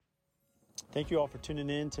Thank you all for tuning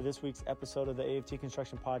in to this week's episode of the AFT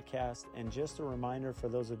Construction Podcast. And just a reminder for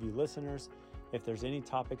those of you listeners, if there's any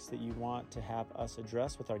topics that you want to have us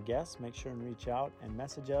address with our guests, make sure and reach out and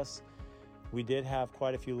message us. We did have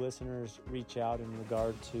quite a few listeners reach out in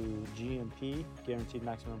regard to GMP, Guaranteed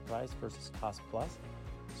Maximum Price versus Cost Plus.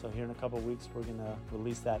 So here in a couple of weeks, we're going to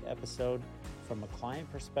release that episode from a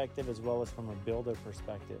client perspective as well as from a builder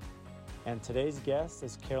perspective. And today's guest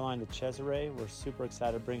is Caroline DeCesare. We're super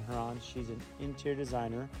excited to bring her on. She's an interior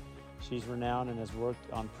designer. She's renowned and has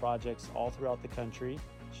worked on projects all throughout the country.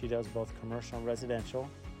 She does both commercial and residential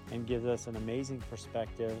and gives us an amazing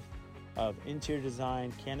perspective of interior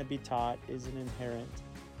design. Can it be taught? Is it inherent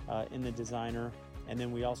in the designer? And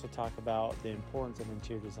then we also talk about the importance of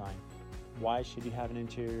interior design. Why should you have an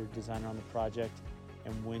interior designer on the project?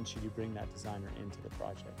 And when should you bring that designer into the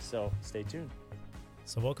project? So stay tuned.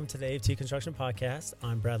 So welcome to the AFT Construction Podcast.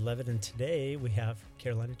 I'm Brad Levitt, and today we have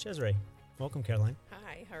Caroline DeCesare. Welcome, Caroline.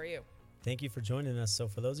 Hi, how are you? Thank you for joining us. So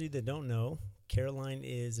for those of you that don't know, Caroline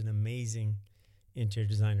is an amazing interior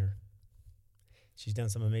designer. She's done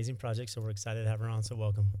some amazing projects, so we're excited to have her on, so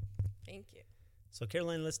welcome. Thank you. So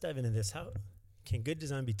Caroline, let's dive into this. How can good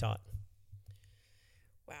design be taught?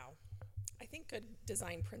 Wow. I think good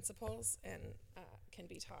design principles can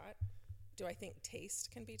be taught. Do I think taste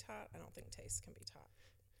can be taught? I don't think taste can be taught.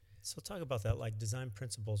 So talk about that, like design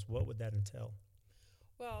principles. What would that entail?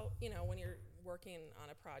 Well, when you're working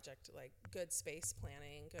on a project, like good space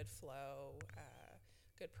planning, good flow,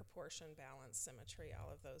 good proportion, balance, symmetry,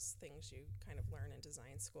 all of those things you kind of learn in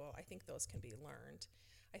design school, I think those can be learned.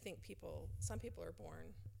 I think some people are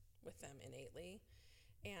born with them innately,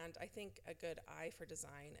 and I think a good eye for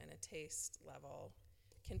design and a taste level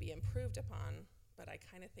can be improved upon, but I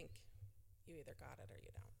kind of think you either got it or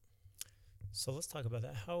you don't. So let's talk about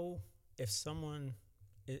that. How, if someone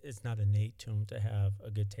it's not innate to them to have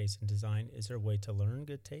a good taste in design, is there a way to learn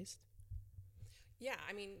good taste? Yeah,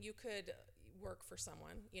 I mean, you could work for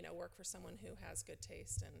someone who has good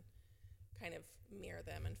taste and kind of mirror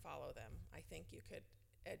them and follow them. I think you could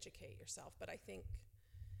educate yourself, but I think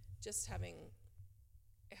just having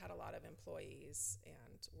had a lot of employees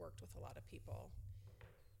and worked with a lot of people,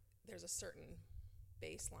 there's a certain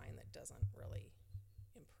baseline that doesn't really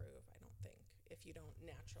improve, I don't think, if you don't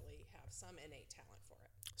naturally have some innate talent for it.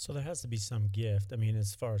 So there has to be some gift. I mean,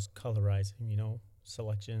 as far as colorizing,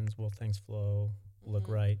 selections, will things flow, look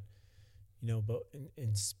right, but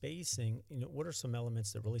in spacing, what are some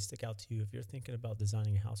elements that really stick out to you? If you're thinking about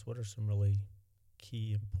designing a house, what are some really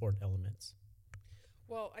key important elements?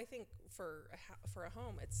 Well, I think for a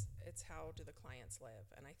home, it's how do the clients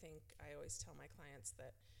live? And I think I always tell my clients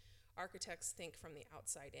that architects think from the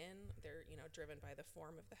outside in. They're driven by the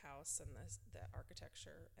form of the house and the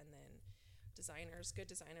architecture, and then good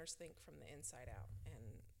designers think from the inside out.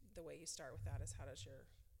 And the way you start with that is, how does your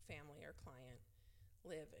family or client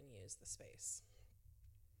live and use the space?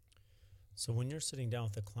 So when you're sitting down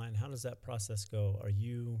with a client, how does that process go? Are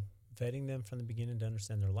you vetting them from the beginning to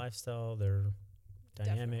understand their lifestyle, their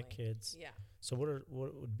dynamic Definitely. kids? Yeah. So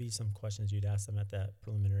what would be some questions you'd ask them at that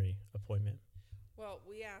preliminary appointment? Well,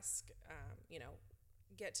 we ask,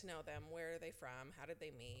 get to know them. Where are they from? How did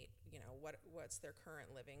they meet? What's their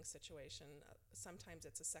current living situation? Sometimes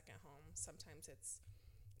it's a second home. Sometimes it's,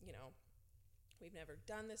 we've never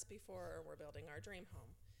done this before, or we're building our dream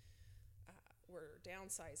home. We're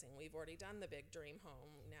downsizing. We've already done the big dream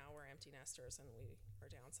home. Now we're empty nesters and we are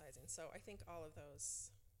downsizing. So I think all of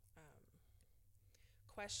those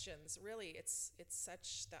questions, really, it's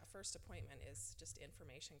such, that first appointment is just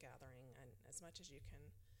information gathering, and as much as you can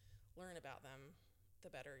learn about them, the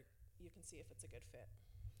better you can see if it's a good fit.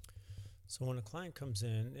 So when a client comes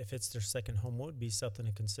in, if it's their second home, what would be something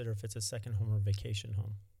to consider if it's a second home or vacation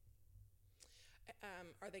home?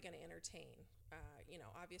 Are they going to entertain?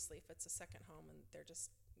 Obviously, if it's a second home and they're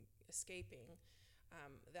just escaping,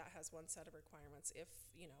 that has one set of requirements. If,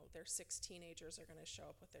 their 6 teenagers are going to show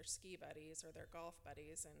up with their ski buddies or their golf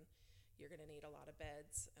buddies, and you're going to need a lot of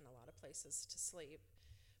beds and a lot of places to sleep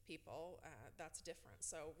people, that's different.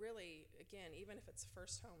 So really, again, even if it's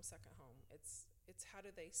first home, second home, it's how do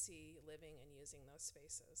they see living and using those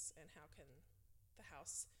spaces, and how can the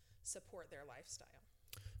house support their lifestyle?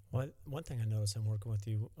 Well, one thing I noticed in working with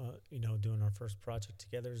you, doing our first project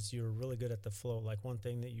together, is you're really good at the flow. Like, one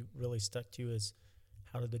thing that you really stuck to is,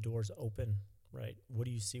 how do the doors open, right? What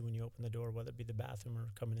do you see when you open the door, whether it be the bathroom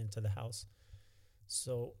or coming into the house?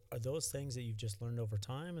 So are those things that you've just learned over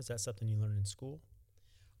time? Is that something you learned in school?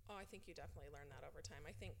 Oh, I think you definitely learn that over time.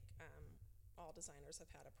 I think all designers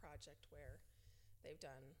have had a project where they've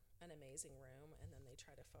done an amazing room and then they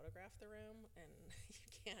try to photograph the room and you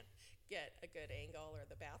can't get a good angle, or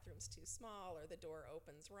the bathroom volume's too small or the door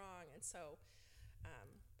opens wrong. And so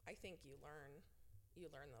I think you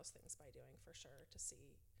learn those things by doing, for sure, to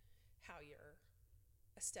see how you're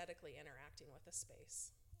aesthetically interacting with a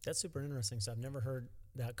space. That's super interesting. So I've never heard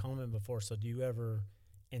that comment before. So do you ever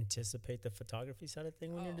anticipate the photography side of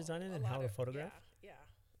thing when you're designing and how to photograph? Yeah.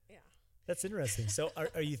 That's interesting. So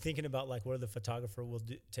are you thinking about like where the photographer will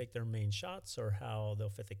take their main shots or how they'll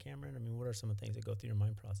fit the camera in? I mean, what are some of the things that go through your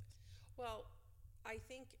mind process? Well, I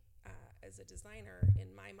think as a designer,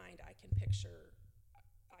 in my mind, I can picture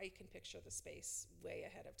the space way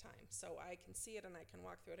ahead of time. So I can see it and I can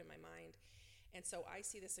walk through it in my mind. And so I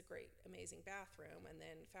see this a great, amazing bathroom, and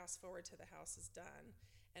then fast forward to the house is done,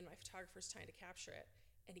 and my photographer's trying to capture it,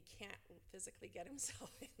 and he can't physically get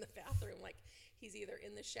himself in the bathroom. Like, he's either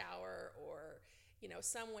in the shower or,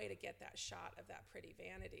 some way to get that shot of that pretty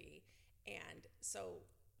vanity. And so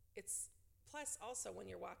it's, plus also when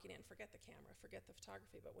you're walking in, forget the camera, forget the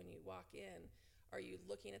photography, but when you walk in, are you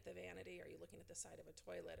looking at the vanity? Are you looking at the side of a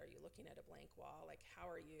toilet? Are you looking at a blank wall? Like, how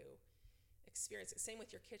are you experiencing it? Same with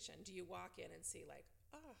your kitchen. Do you walk in and see like,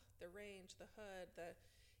 the range, the hood,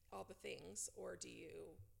 all the things, or do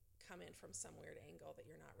you come in from some weird angle that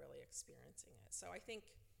you're not really experiencing it? So I think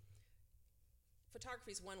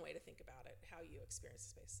photography is one way to think about it. How you experience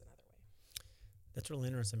the space is another way. That's really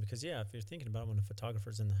interesting because, if you're thinking about when a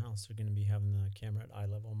photographer's in the house, they're going to be having the camera at eye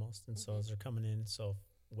level almost. And so as they're coming in, so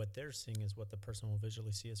what they're seeing is what the person will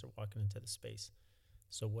visually see as they're walking into the space.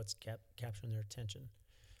 So what's capturing their attention?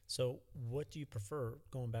 So what do you prefer?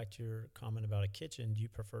 Going back to your comment about a kitchen, do you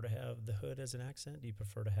prefer to have the hood as an accent? Do you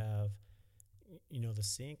prefer to have, the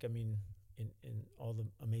sink? I mean, in all the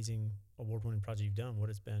amazing award-winning projects you've done, what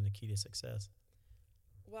has been the key to success?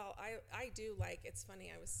 Well, I do like, it's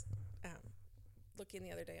funny, I was looking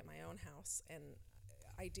the other day at my own house, and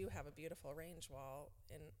I do have a beautiful range wall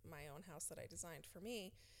in my own house that I designed for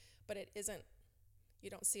me, but it isn't, you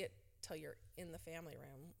don't see it till you're in the family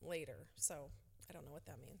room later. So I don't know what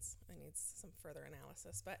that means. I need some further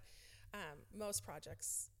analysis. But most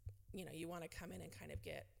projects, you want to come in and kind of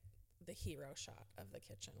get the hero shot of the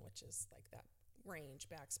kitchen, which is like that range,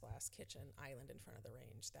 backsplash, kitchen, island in front of the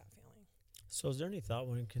range, that feeling. So is there any thought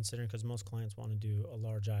when considering, because most clients want to do a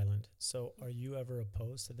large island, so are you ever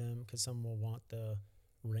opposed to them? Because some will want the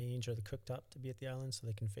range or the cooktop to be at the island so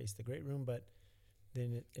they can face the great room, but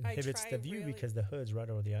then it inhibits the view because the hood's right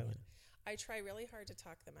over the island. I try really hard to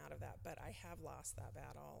talk them out of that, but I have lost that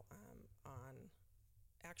battle on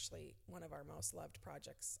actually one of our most loved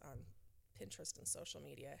projects on Pinterest and social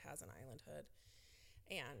media has an island hood.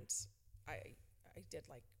 And I did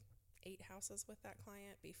like 8 houses with that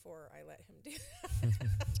client before I let him do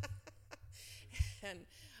that. And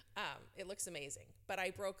it looks amazing. But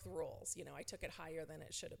I broke the rules. I took it higher than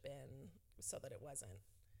it should have been so that it wasn't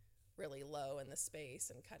really low in the space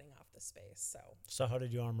and cutting off the space. So how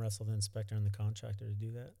did you arm wrestle the inspector and the contractor to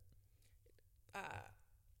do that?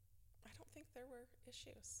 I don't think there were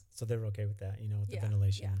issues. So they were okay with that, with the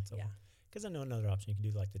ventilation and so on. Because I know another option you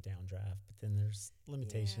could do like the downdraft, but then there's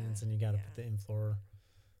limitations and you got to put the in-floor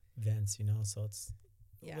vents, so it's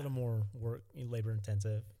a little more work, labor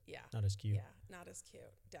intensive. Yeah. Not as cute. Yeah, not as cute,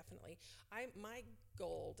 definitely. My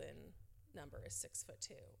golden number is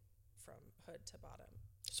 6'2" from hood to bottom.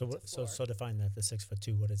 So define that, the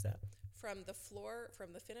 6'2", what is that? From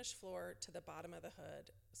the finished floor to the bottom of the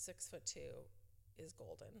hood, 6'2" is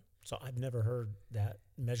golden. So I've never heard that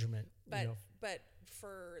measurement. But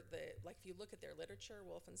for if you look at their literature,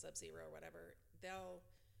 Wolf and Sub-Zero or whatever,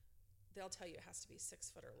 they'll tell you it has to be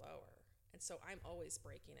 6 foot or lower. And so I'm always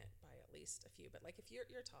breaking it by at least a few. But like if you're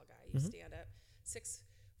a tall guy, you stand up,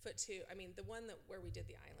 6'2". I mean, the one where we did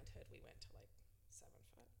the island hood, we went to like 7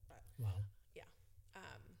 foot. But wow. Yeah.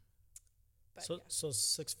 So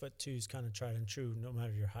 6'2" is kind of tried and true. No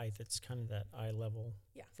matter your height, it's kind of that eye level.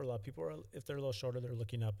 Yeah. For a lot of people, or if they're a little shorter, they're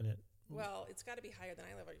looking up in it. Well, it's got to be higher than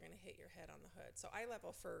eye level. You're going to hit your head on the hood. So eye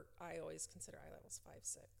level I always consider eye level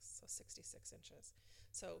 5'6", so 66 inches.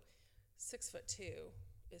 So 6'2"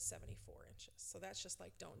 is 74 inches. So that's just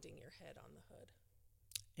like don't ding your head on the hood.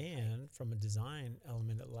 And from a design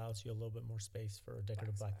element, it allows you a little bit more space for a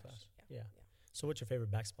decorative backsplash. Yeah. So what's your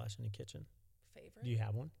favorite backsplash in the kitchen? Favorite? Do you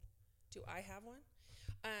have one? Do I have one?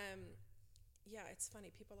 Yeah, it's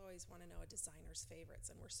funny. People always want to know a designer's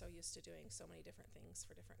favorites, and we're so used to doing so many different things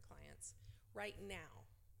for different clients. Right now,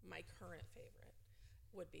 my current favorite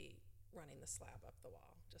would be running the slab up the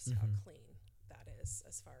wall, just how clean that is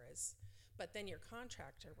as far as, but then your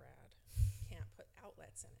contractor, Brad, can't put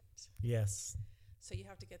outlets in it. Yes. So you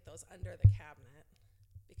have to get those under the cabinet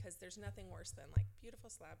because there's nothing worse than like beautiful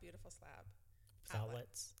slab,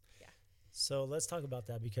 outlets. Yeah. So let's talk about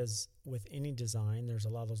that, because with any design, there's a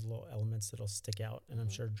lot of those little elements that'll stick out and I'm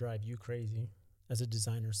sure drive you crazy as a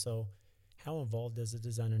designer. So how involved does a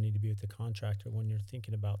designer need to be with the contractor when you're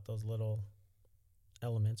thinking about those little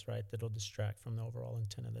elements, right, that'll distract from the overall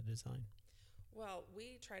intent of the design? Well,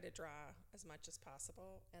 we try to draw as much as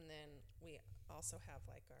possible, and then we also have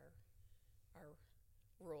like our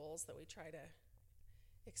rules that we try to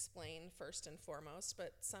explain first and foremost,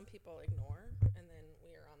 but some people ignore, and then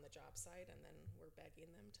we are on the job site and then we're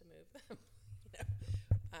begging them to move them. you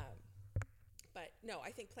know. But no,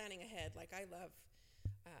 I think planning ahead, like I love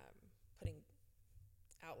putting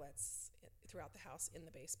outlets throughout the house in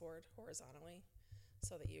the baseboard horizontally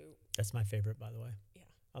so that you, That's my favorite, by the way. yeah,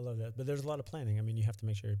 I love that. But there's a lot of planning. I mean, you have to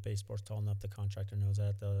make sure your baseboard's tall enough. The contractor knows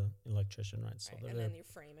that, the electrician, right? So right. they're And there. then you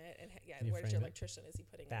frame it, and And you where's frame your it. electrician? Is he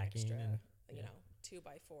putting an Backing extra, and- you yeah. know,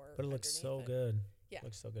 2x4? But it looks so underneath it? good. Yeah.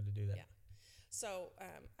 Looks so good to do that. Yeah. So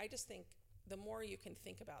I just think the more you can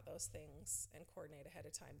think about those things and coordinate ahead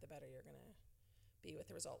of time, the better you're going to be with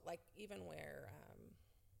the result. Like even where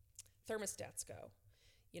thermostats go,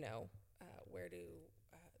 you know, where do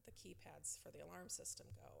the keypads for the alarm system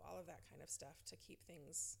go? All of that kind of stuff to keep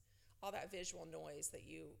things, all that visual noise that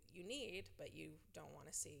you need, but you don't want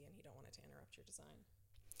to see and you don't want it to interrupt your design.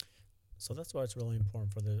 So that's why it's really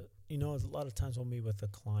important for the, a lot of times we'll meet with a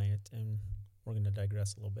client, and we're going to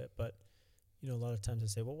digress a little bit, but, a lot of times they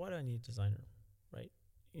say, well, why do I need a designer, right?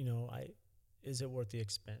 Is it worth the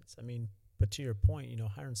expense? I mean, but to your point,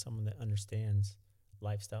 hiring someone that understands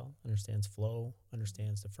lifestyle, understands flow,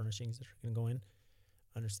 understands the furnishings that are going to go in,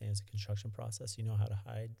 understands the construction process, how to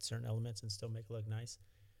hide certain elements and still make it look nice.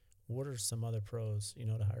 What are some other pros, to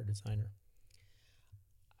hire a designer?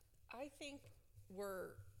 I think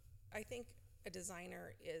a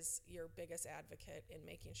designer is your biggest advocate in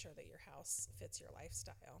making sure that your house fits your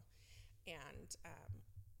lifestyle. And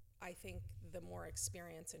I think the more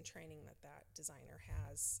experience and training that designer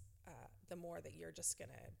has, the more that you're just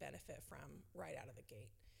going to benefit from right out of the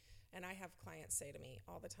gate. And I have clients say to me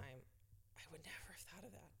all the time, I would never have thought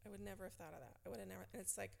of that. I would never have thought of that. I would have never. And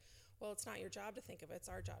it's like, well, it's not your job to think of it. It's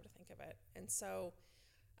our job to think of it. And so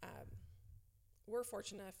we're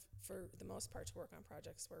fortunate enough, for the most part, to work on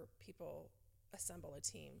projects where people assemble a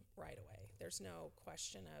team right away. There's no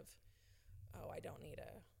question of, oh, I don't need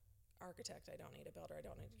a architect, I don't need a builder, I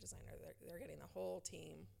don't need a designer. They're getting the whole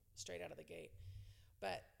team straight out of the gate.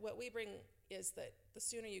 But what we bring is that the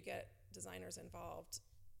sooner you get designers involved,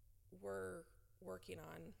 we're working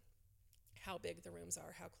on how big the rooms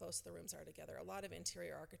are, how close the rooms are together. A lot of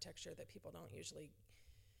interior architecture that people don't usually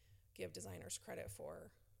give designers credit for,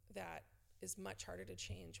 that is much harder to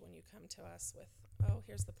change when you come to us with, oh,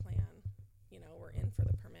 here's the plan, we're in for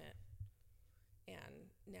the permit. And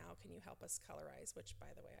now can you help us colorize, which, by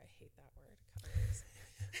the way, I hate that word, colorize.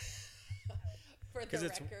 For the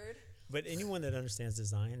record. But anyone that understands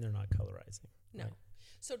design, they're not colorizing. No. Right?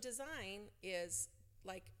 So design is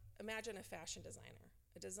like, imagine a fashion designer.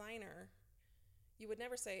 A designer, you would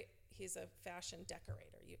never say he's a fashion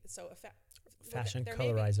decorator. Fashion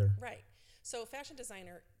colorizer. Right. So a fashion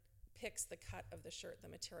designer picks the cut of the shirt, the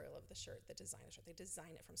material of the shirt, the design of the shirt. They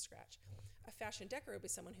design it from scratch. A fashion decorator would be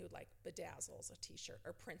someone who bedazzles a t-shirt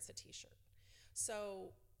or prints a t-shirt.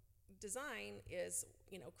 So design is,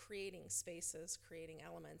 creating spaces, creating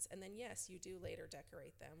elements, and then yes, you do later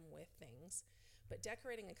decorate them with things, but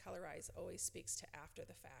decorating and colorize always speaks to after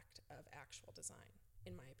the fact of actual design,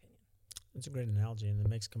 in my opinion. It's a great analogy, and it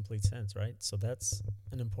makes complete sense, right? So that's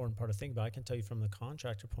an important part to think about. I can tell you from the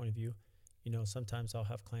contractor point of view, sometimes I'll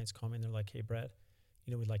have clients call me and they're like, hey, Brad,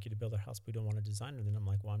 we'd like you to build our house, but we don't want a designer. Then I'm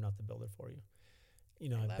like, well, I'm not the builder for you.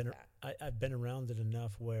 I've been around it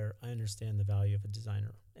enough where I understand the value of a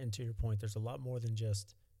designer. And to your point, there's a lot more than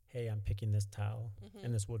just, hey, I'm picking this tile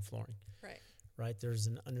and this wood flooring. Right? There's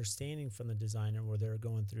an understanding from the designer where they're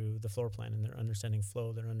going through the floor plan and they're understanding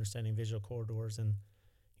flow, they're understanding visual corridors and,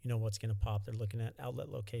 what's going to pop. They're looking at outlet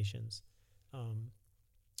locations.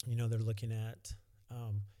 They're looking at,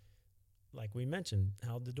 like we mentioned,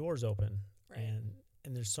 how the doors open. Right.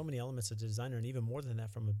 And there's so many elements of designer, and even more than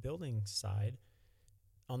that from a building side.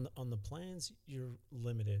 On the plans, you're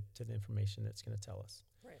limited to the information that's going to tell us.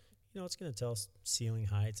 Right. It's going to tell us ceiling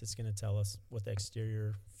heights. It's going to tell us what the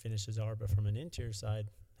exterior finishes are. But from an interior side,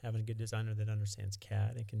 having a good designer that understands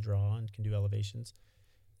CAD and can draw and can do elevations,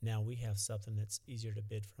 now we have something that's easier to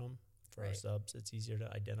bid from for our subs. It's easier to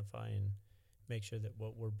identify and make sure that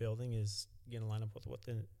what we're building is going to line up with what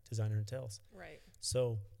the designer entails. Right.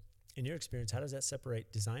 So in your experience, how does that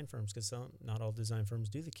separate design firms? Because not all design firms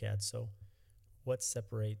do the CAD. So what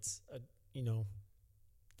separates,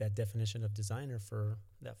 that definition of designer for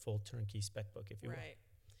that full turnkey spec book, if you will? Right.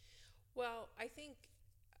 Well, I think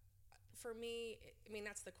for me, I mean,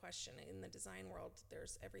 that's the question. In the design world,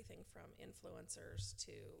 there's everything from influencers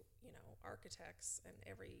to, architects and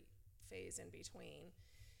every phase in between.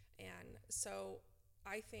 And so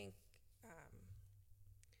I think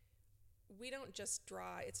we don't just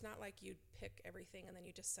draw. It's not like you pick everything and then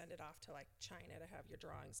you just send it off to like China to have your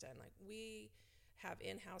drawings done. Like we have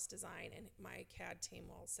in-house design, and my CAD team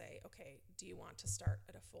will say, okay, do you want to start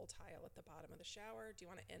at a full tile at the bottom of the shower? Do you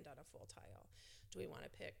want to end on a full tile? Do we want to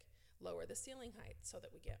lower the ceiling height so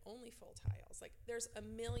that we get only full tiles? Like there's a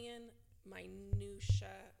million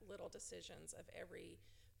minutia little decisions of every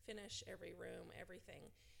finish, every room,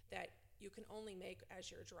 everything that you can only make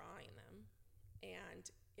as you're drawing them. And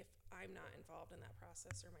if I'm not involved in that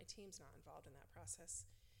process, or my team's not involved in that process,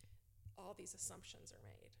 all these assumptions are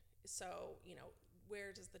made. So,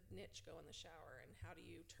 where does the niche go in the shower, and how do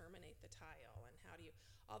you terminate the tile, and how do you,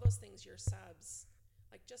 all those things your subs,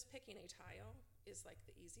 like just picking a tile is like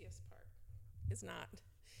the easiest part. Is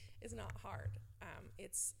not hard.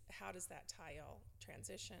 It's how does that tile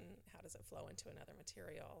transition? How does it flow into another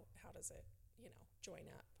material? How does it, join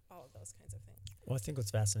up? All of those kinds of things. Well, I think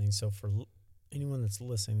what's fascinating, so for anyone that's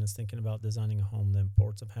listening that's thinking about designing a home, the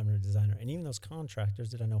importance of having a designer, and even those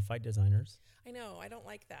contractors that I know fight designers. I know, I don't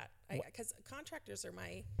like that. Because contractors are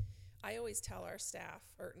I always tell our staff,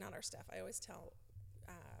 or not our staff, I always tell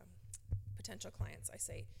potential clients, I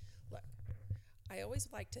say, look, I always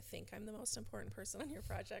like to think I'm the most important person on your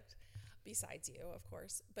project, besides you, of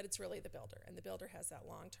course, but it's really the builder. And the builder has that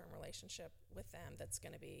long-term relationship with them that's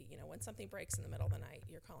going to be, when something breaks in the middle of the night,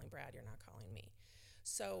 you're calling Brad, you're not calling me.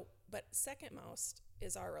 So, but second most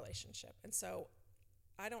is our relationship. And so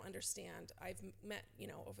I don't understand. I've met,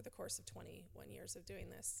 over the course of 21 years of doing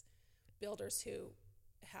this, builders who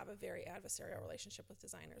have a very adversarial relationship with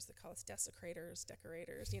designers. They call us desecrators,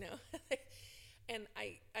 decorators, And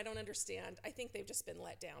I don't understand. I think they've just been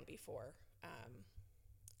let down before,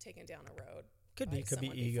 taken down a road. Could be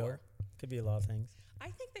ego. Before. Could be a lot of things. I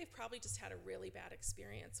think they've probably just had a really bad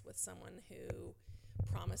experience with someone who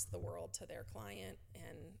promised the world to their client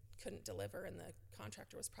and couldn't deliver, and the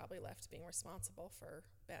contractor was probably left being responsible for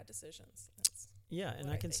bad decisions.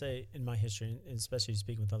 And I can say in my history, and especially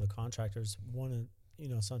speaking with other contractors,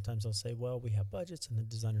 sometimes they'll say, well, we have budgets and the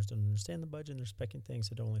designers don't understand the budget and they're specing things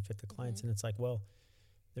that don't only fit the clients. Mm-hmm. And it's like, well,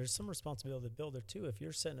 there's some responsibility of the builder too. If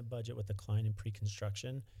you're setting a budget with the client in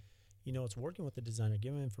pre-construction, it's working with the designer,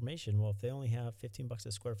 give them information. Well, if they only have $15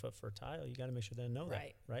 a square foot for a tile, you got to make sure they know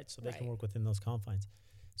that, right? So they can work within those confines.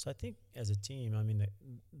 So I think as a team,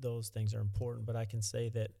 those things are important, but I can say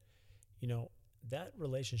that, that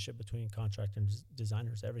relationship between contractor and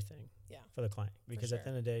designer is everything for the client, because at the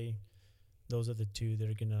end of the day, those are the two that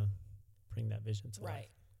are going to bring that vision to life.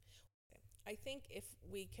 I think if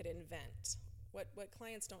we could invent what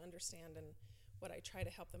clients don't understand, and what I try to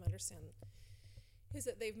help them understand, is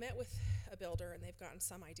that they've met with a builder and they've gotten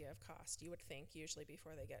some idea of cost, you would think, usually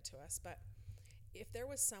before they get to us. But if there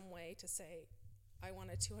was some way to say, I want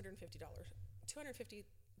a $250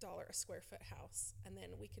 a square foot house, and then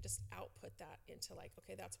we could just output that into like,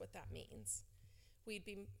 okay, that's what that means, we'd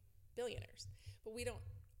be billionaires. But we don't.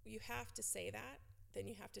 You have to say that, then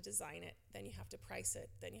you have to design it, then you have to price it,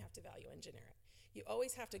 then you have to value engineer it. You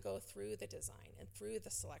always have to go through the design and through the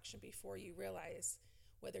selection before you realize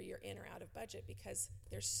whether you're in or out of budget, because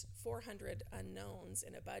there's 400 unknowns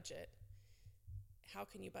in a budget. How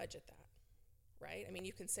can you budget that, right?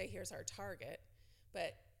 You can say, here's our target,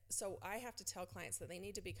 but so I have to tell clients that they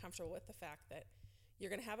need to be comfortable with the fact that you're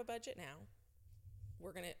going to have a budget now.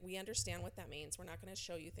 We understand what that means. We're not going to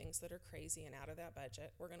show you things that are crazy and out of that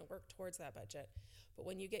budget. We're going to work towards that budget. But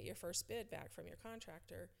when you get your first bid back from your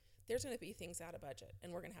contractor, there's going to be things out of budget,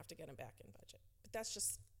 and we're going to have to get them back in budget. But that's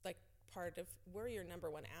just like part of, we're your number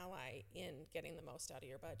one ally in getting the most out of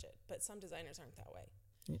your budget. But some designers aren't that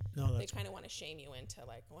way. No, they kind of want to shame you into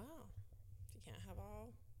like, wow, you can't have all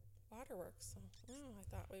waterworks. So, I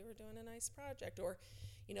thought we were doing a nice project. Or,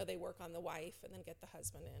 they work on the wife and then get the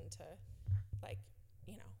husband in to like,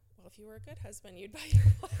 well, if you were a good husband, you'd buy your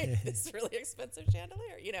wife this really expensive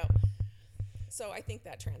chandelier, So I think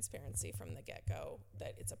that transparency from the get-go,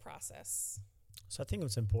 that it's a process. So I think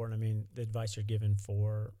what's important, the advice you're given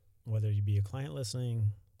for whether you be a client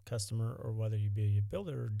listening, customer, or whether you be a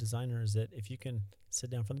builder or designer, is that if you can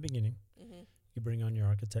sit down from the beginning, mm-hmm. you bring on your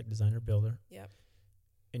architect, designer, builder, yep.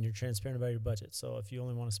 and you're transparent about your budget. So if you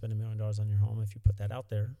only want to spend $1 million on your home, if you put that out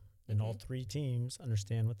there, then mm-hmm. all three teams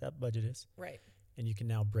understand what that budget is. Right. And you can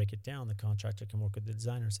now break it down. The contractor can work with the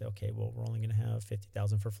designer and say, okay, well, we're only going to have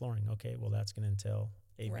 $50,000 for flooring. Okay, well, that's going to entail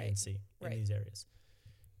A, B, and C in these areas.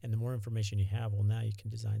 And the more information you have, well, now you can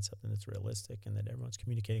design something that's realistic and that everyone's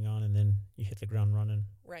communicating on, and then you hit the ground running.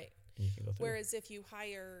 Right. And you can go through. Whereas if you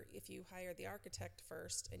hire the architect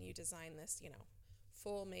first and you design this,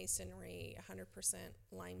 full masonry, 100%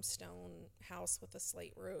 limestone house with a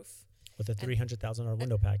slate roof. With a $300,000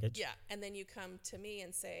 window package. Yeah. And then you come to me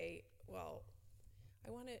and say, well, I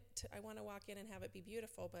want to walk in and have it be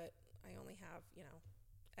beautiful, but I only have,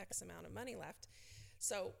 X amount of money left.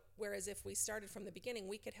 So whereas if we started from the beginning,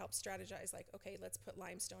 we could help strategize, like, okay, let's put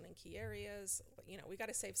limestone in key areas. We got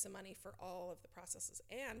to save some money for all of the processes.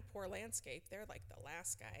 And Poor Landscape, they're like the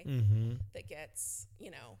last guy that gets,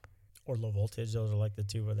 Or Low Voltage, those are like the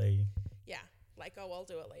two where they... Yeah, like, oh, I'll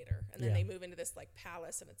do it later. And then they move into this, like,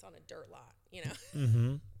 palace, and it's on a dirt lot,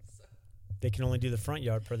 So. They can only do the front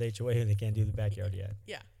yard per the HOA, and they can't do the backyard yet.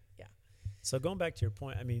 Yeah. So going back to your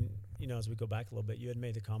point, I mean, as we go back a little bit, you had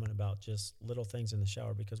made the comment about just little things in the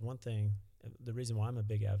shower, because one thing, the reason why I'm a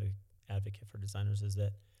big advocate for designers is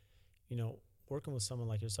that, working with someone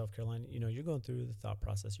like yourself, Caroline, you're going through the thought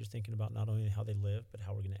process. You're thinking about not only how they live, but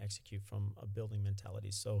how we're going to execute from a building mentality.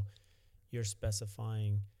 So you're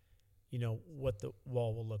specifying, what the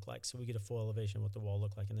wall will look like. So we get a full elevation, what the wall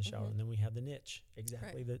look like in the shower. And then we have the niche,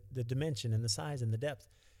 exactly the dimension and the size and the depth.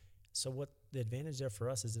 So what the advantage there for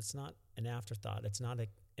us is it's not an afterthought. It's not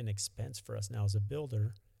an expense for us now as a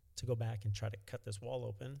builder to go back and try to cut this wall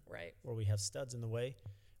open. Right. Where we have studs in the way.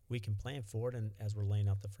 We can plan for it, and as we're laying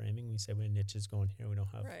out the framing, we say, when niche is going here, we don't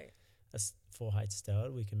have a full height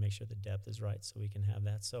stud. We can make sure the depth is right so we can have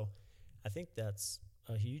that. So I think that's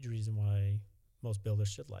a huge reason why most builders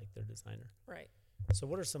should like their designer. Right. So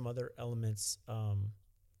what are some other elements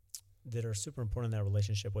that are super important in that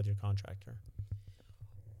relationship with your contractor?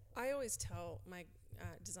 I always tell my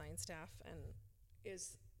design staff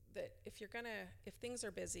is that if things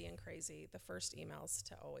are busy and crazy, the first emails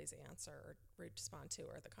to always answer or respond to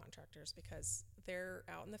are the contractors, because they're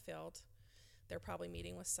out in the field, they're probably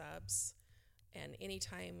meeting with subs, and any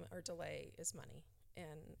time or delay is money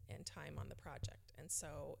and time on the project. And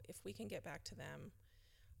so if we can get back to them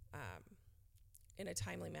in a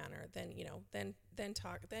timely manner, then then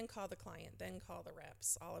call the client, then call the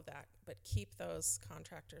reps, all of that, but keep those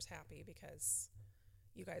contractors happy, because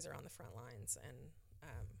you guys are on the front lines. And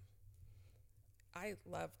I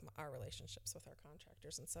love our relationships with our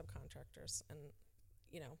contractors and subcontractors. And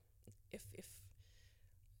if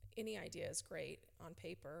any idea is great on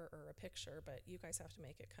paper or a picture, but you guys have to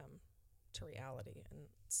make it come to reality. And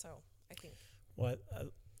so I think, well,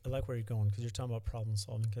 I like where you're going, because you're talking about problem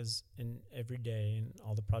solving, because in every day in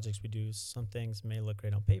all the projects we do, some things may look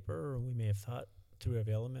great on paper, or we may have thought through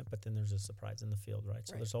every element, but then there's a surprise in the field, right?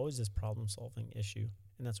 So there's always this problem solving issue,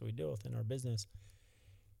 and that's what we deal with in our business.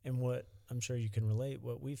 And what I'm sure you can relate,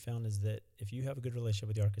 what we found is that if you have a good relationship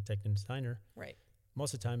with the architect and designer,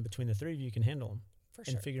 most of the time between the three of you can handle them.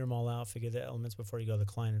 And figure them all out, figure the elements before you go to the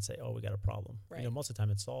client and say, oh, we got a problem. Right. Most of the time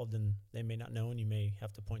it's solved, and they may not know, and you may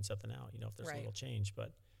have to point something out, if there's a little change,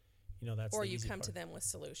 but that's or the you easy come part. to them with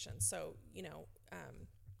solutions. So,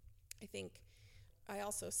 I think I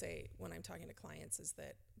also say when I'm talking to clients is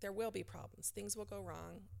that there will be problems. Things will go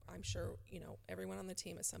wrong. I'm sure, everyone on the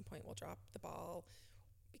team at some point will drop the ball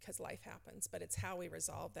because life happens, but it's how we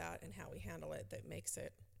resolve that and how we handle it that makes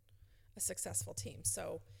it a successful team.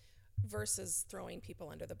 So versus throwing people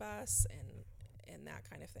under the bus and that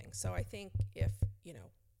kind of thing. So I think if,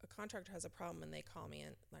 a contractor has a problem and they call me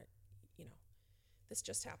and this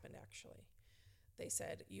just happened actually. They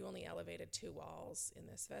said, you only elevated 2 walls in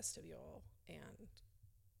this vestibule, and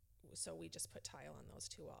so we just put tile on those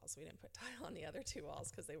 2 walls. We didn't put tile on the other 2 walls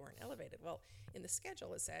because they weren't elevated. Well, in the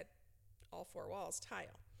schedule it said all 4 walls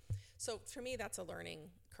tile. So for me, that's a learning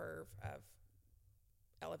curve of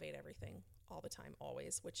elevate everything all the time,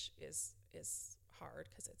 always, which is hard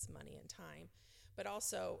because it's money and time. But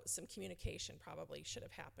also some communication probably should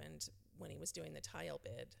have happened when he was doing the tile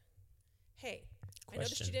bid. Hey, I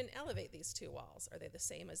noticed you didn't elevate these 2 walls. Are they the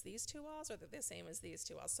same as these 2 walls, or are they the same as these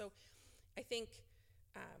 2 walls? So I think,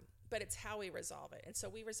 but it's how we resolve it. And so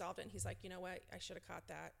we resolved it, and he's like, you know what, I should have caught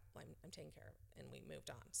that. I'm taking care of it. And we moved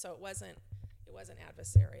on. So it wasn't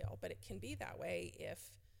adversarial, but it can be that way if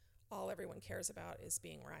all everyone cares about is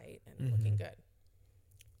being right and looking good.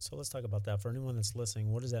 So let's talk about that. For anyone that's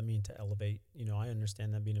listening, what does that mean to elevate? I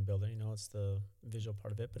understand that being a builder, it's the visual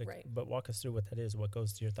part of it, but walk us through what that is. What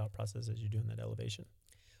goes through your thought process as you're doing that elevation?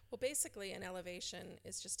 Well, basically an elevation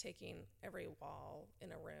is just taking every wall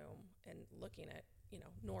in a room and looking at,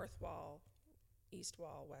 north wall, east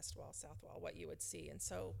wall, west wall, south wall, what you would see. And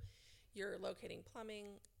so you're locating plumbing,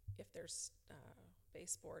 if there's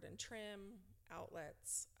baseboard and trim,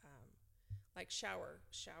 outlets, like shower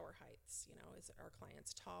heights. Is our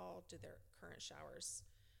clients tall? Do their current showers,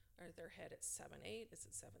 are their head at 7'8"? Is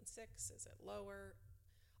it 7'6"? Is it lower?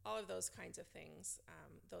 All of those kinds of things,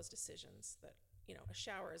 those decisions that, a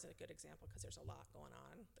shower is a good example because there's a lot going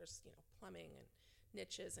on. There's, plumbing and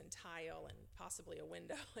niches and tile and possibly a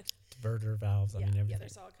window. Diverter valves, everything. Yeah,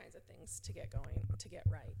 there's all kinds of things to get going, to get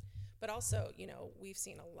right. But also, we've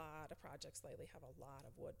seen a lot of projects lately have a lot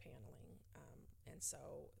of wood paneling. And so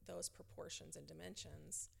those proportions and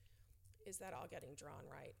dimensions, is that all getting drawn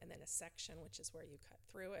right? And then a section, which is where you cut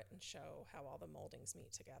through it and show how all the moldings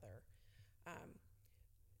meet together.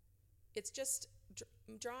 It's just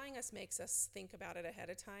drawing us makes us think about it ahead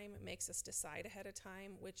of time. It makes us decide ahead of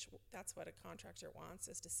time, which that's what a contractor wants,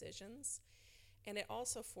 is decisions. And it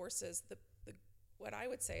also forces the what I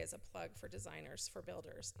would say is a plug for designers, for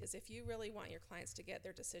builders, is if you really want your clients to get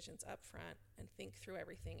their decisions up front and think through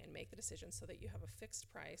everything and make the decision so that you have a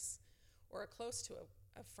fixed price or a close to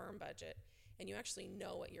a firm budget, and you actually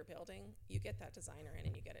know what you're building, you get that designer in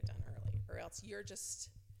and you get it done early, or else you're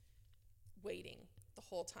just waiting the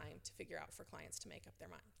whole time to figure out for clients to make up their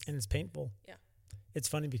minds. And it's painful. Yeah. It's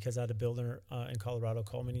funny because I had a builder in Colorado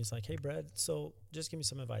call me and he's like, hey, Brad, so just give me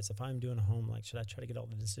some advice. If I'm doing a home, like, should I try to get all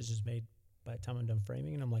the decisions made by the time I'm done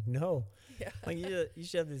framing? And I'm like, no. Yeah. Like, you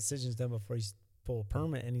should have the decisions done before you pull a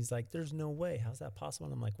permit. And he's like, there's no way. How's that possible?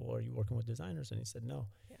 And I'm like, well, are you working with designers? And he said, no.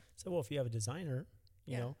 Yeah. So, well, if you have a designer,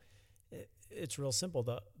 you know, it's real simple.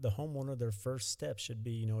 The homeowner, their first step should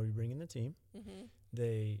be, you bring in the team. Mm-hmm.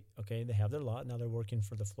 They have their lot. Now they're working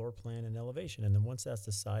for the floor plan and elevation. And then once that's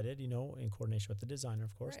decided, in coordination with the designer,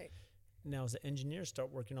 of course. Right. Now, as the engineers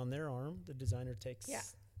start working on their arm, the designer takes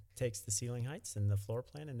the ceiling heights and the floor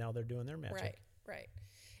plan, and now they're doing their magic. Right.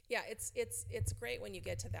 Yeah, it's great when you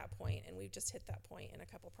get to that point, and we've just hit that point in a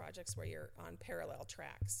couple projects where you're on parallel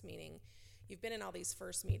tracks, meaning you've been in all these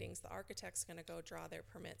first meetings. The architect's going to go draw their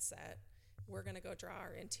permit set. We're going to go draw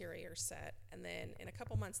our interior set. And then in a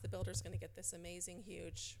couple months, the builder's going to get this amazing,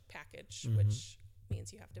 huge package, which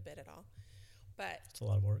means you have to bid it all. But it's a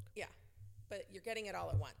lot of work. Yeah. But you're getting it all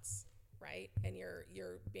at once, right? And you're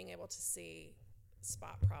being able to see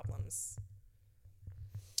spot problems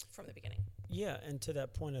from the beginning. Yeah, and to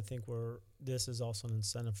that point, I think this is also an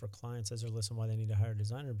incentive for clients as they're listening why they need to hire a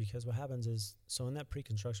designer, because what happens is, so in that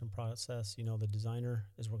pre-construction process, the designer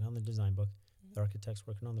is working on the design book, the architect's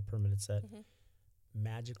working on the permitted set.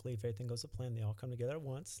 Magically, if everything goes to plan, they all come together at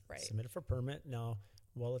once, submit it for permit. Now,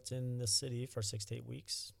 while it's in the city for 6 to 8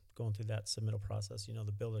 weeks, going through that submittal process,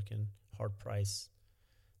 the builder can hard price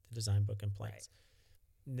the design book and plans. Right.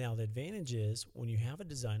 Now, the advantage is when you have a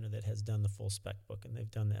designer that has done the full spec book and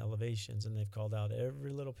they've done the elevations and they've called out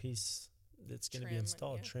every little piece that's going to be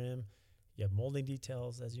installed, trim, you have molding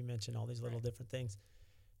details, as you mentioned, all these little different things.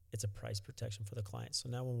 It's a price protection for the client. So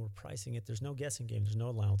now when we're pricing it, there's no guessing game. There's no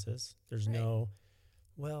allowances. There's no,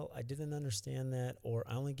 well, I didn't understand that, or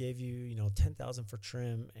I only gave you, $10,000 for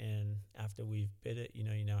trim, and after we've bid it, you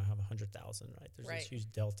now have $100,000, right? There's this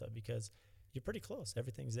huge delta because you're pretty close.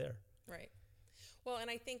 Everything's there. Right. Well,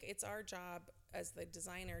 and I think it's our job as the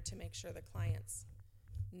designer to make sure the clients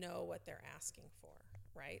know what they're asking for,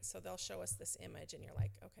 right? So they'll show us this image, and you're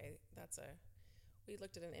like, okay, we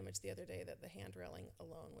looked at an image the other day that the hand railing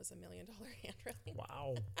alone was $1 million hand railing.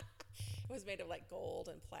 Wow. It was made of like gold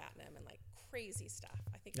and platinum and like crazy stuff.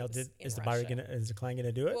 I think now, it was is the client going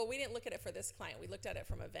to do it? Well, we didn't look at it for this client. We looked at it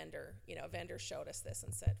from a vendor. A vendor showed us this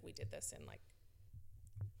and said, we did this in like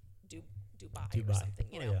Dubai or something,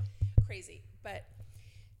 crazy. But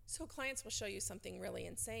so clients will show you something really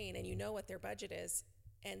insane, and you know what their budget is.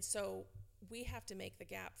 And so we have to make the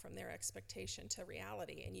gap from their expectation to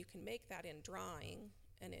reality, and you can make that in drawing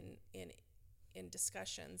and in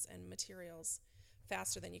discussions and materials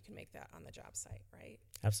faster than you can make that on the job site, right?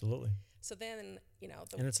 Absolutely. So then,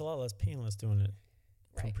 and it's a lot less painless doing it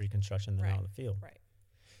from pre-construction than out in the field. Right.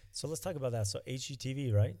 So let's talk about that. So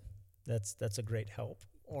HGTV, right? That's a great help,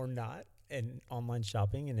 or not, and online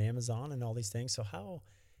shopping and Amazon and all these things. So how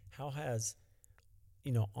has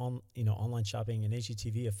online shopping and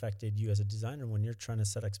HGTV affected you as a designer when you're trying to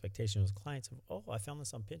set expectations with clients of, oh, I found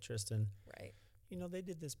this on Pinterest, and they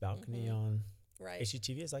did this balcony on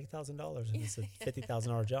HGTV is like $1,000 and it's a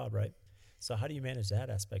 $50,000 job, right? So how do you manage that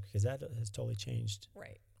aspect? Because that has totally changed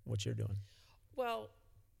what you're doing. Well,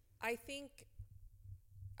 I think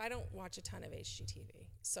I don't watch a ton of HGTV,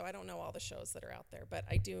 so I don't know all the shows that are out there, but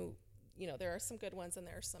I do, there are some good ones and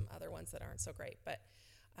there are some other ones that aren't so great, but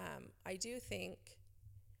I do think,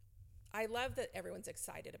 I love that everyone's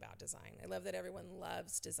excited about design. I love that everyone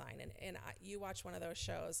loves design. And you watch one of those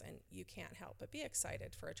shows and you can't help but be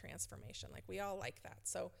excited for a transformation. Like, we all like that.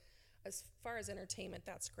 So As far as entertainment,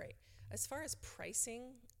 that's great. As far as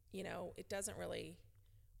pricing, it doesn't really,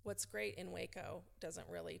 what's great in Waco doesn't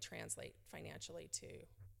really translate financially to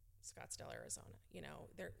Scottsdale, Arizona.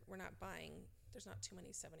 We're not buying, there's not too many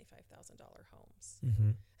 $75,000 homes.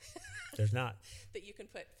 Mm-hmm. There's not. That you can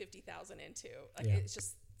put $50,000 into. Yeah.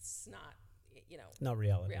 It's not, not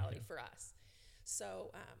reality for us.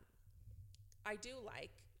 So I do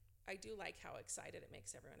like how excited it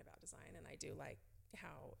makes everyone about design, and I do like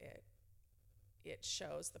how it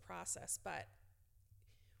shows the process, but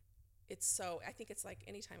I think it's like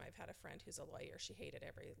anytime I've had a friend who's a lawyer, she hated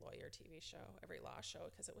every lawyer TV show, every law show,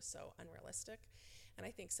 because it was so unrealistic. And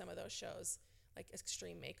I think some of those shows, like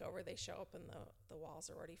Extreme Makeover, they show up and the walls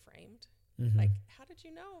are already framed. Mm-hmm. Like, how did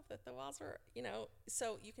you know that the walls were,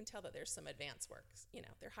 so you can tell that there's some advanced work,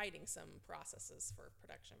 they're hiding some processes for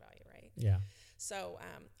production value, right? Yeah. So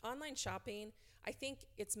online shopping, I think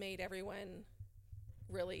it's made everyone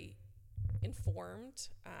really informed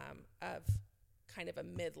of kind of a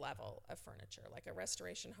mid-level of furniture, like a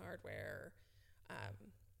Restoration Hardware,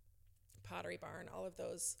 Pottery Barn, all of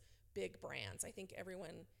those big brands. I think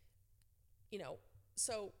everyone,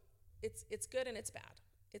 so it's good and it's bad.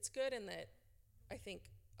 It's good in that I think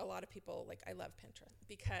a lot of people, like, I love Pinterest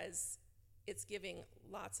because it's giving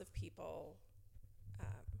lots of people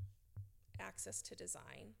access to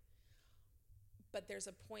design. But there's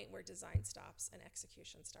a point where design stops and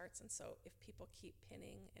execution starts. And so if people keep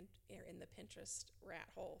pinning and are in the Pinterest rat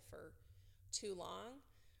hole for too long,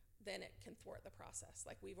 then it can thwart the process.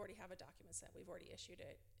 Like, we've already have a document set, we've already issued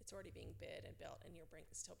it, it's already being bid and built, and you're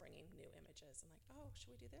still bringing new images. And like, oh, should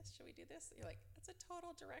we do this? Should we do this? You're like, that's a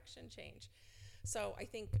total direction change. So I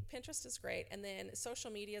think Pinterest is great. And then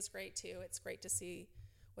social media is great too. It's great to see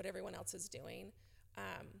what everyone else is doing.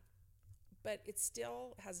 But it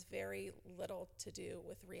still has very little to do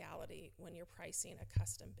with reality when you're pricing a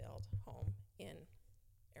custom build home in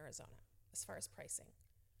Arizona, as far as pricing.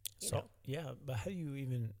 Yeah, but how do you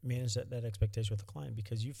even manage that expectation with the client?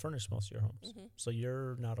 Because you furnish most of your homes. Mm-hmm. So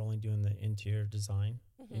you're not only doing the interior design,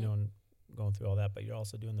 mm-hmm. And going through all that, but you're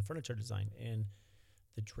also doing the furniture design and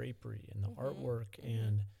the drapery and the mm-hmm. artwork mm-hmm.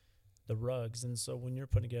 and the rugs. And so when you're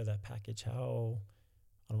putting together that package, how,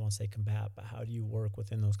 I don't want to say combat, but how do you work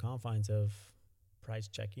within those confines of price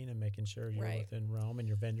checking and making sure you're within realm and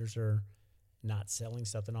your vendors are not selling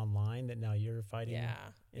something online that now you're fighting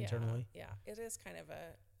internally? Yeah, it is kind of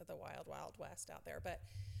the wild, wild west out there. But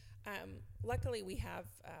luckily we have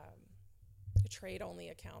trade-only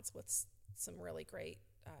accounts with some really great,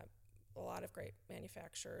 a lot of great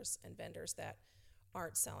manufacturers and vendors that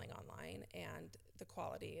aren't selling online, and the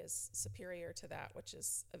quality is superior to that which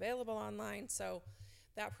is available online. So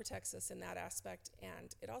that protects us in that aspect,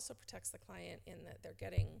 and it also protects the client in that they're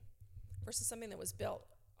getting, versus something that was built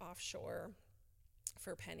offshore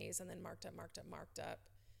for pennies and then marked up,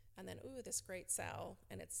 and then, ooh, this great sell,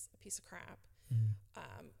 and it's a piece of crap, mm-hmm.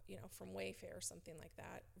 From Wayfair or something like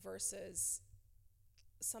that, versus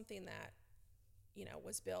something that,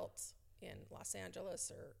 was built in Los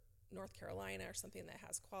Angeles or North Carolina or something that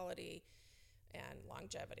has quality and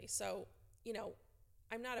longevity. So,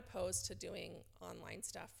 I'm not opposed to doing online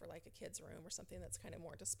stuff for like a kid's room or something that's kind of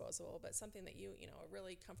more disposable, but something that a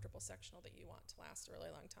really comfortable sectional that you want to last a really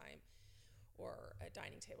long time, or a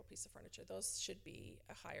dining table piece of furniture, those should be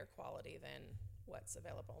a higher quality than what's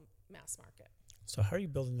available mass market. So how are you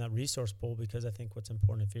building that resource pool? Because I think what's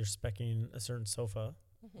important, if you're speccing a certain sofa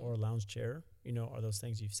mm-hmm. or a lounge chair, are those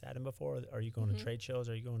things you've sat in before? Are you going mm-hmm. to trade shows?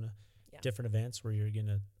 Are you going to different events where you're going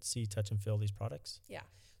to see, touch, and feel these products? Yeah.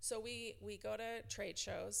 So we go to trade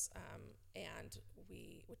shows, and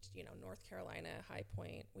North Carolina, High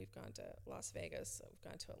Point, we've gone to Las Vegas, we've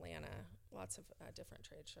gone to Atlanta, lots of different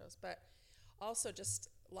trade shows. But also just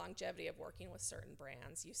longevity of working with certain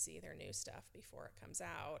brands. You see their new stuff before it comes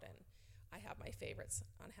out, and I have my favorites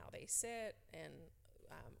on how they sit, and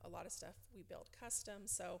a lot of stuff we build custom.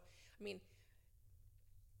 So,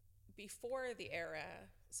 before the era,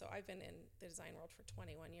 so I've been in the design world for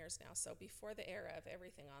 21 years now, so before the era of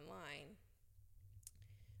everything online,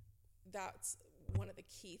 that's one of the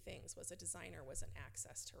key things, was a designer was an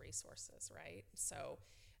access to resources, right? So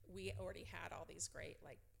we already had all these great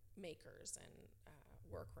like makers and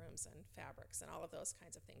workrooms and fabrics and all of those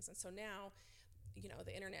kinds of things. And so now,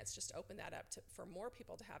 the internet's just opened that up for more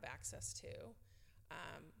people to have access to.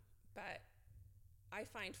 But I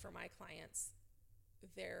find for my clients,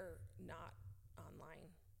 they're not online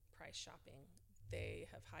price shopping. They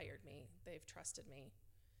have hired me, they've trusted me,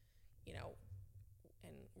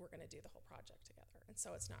 and we're going to do the whole project together. And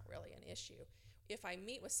so it's not really an issue. If I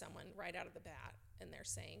meet with someone right out of the bat and they're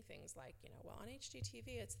saying things like, well, on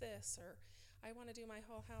HGTV it's this, or I want to do my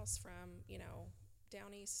whole house from,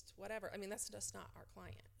 down east, whatever. I mean, that's just not our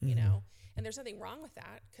client, and there's nothing wrong with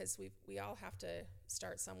that, because we all have to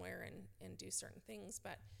start somewhere and do certain things.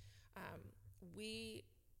 But we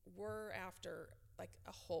were after like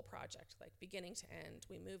a whole project, like beginning to end.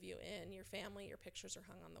 We move you in, your family, your pictures are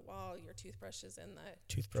hung on the wall, your toothbrush is in the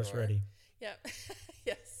Toothbrush drawer. ready. Yep.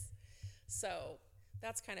 Yes. So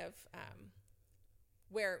that's kind of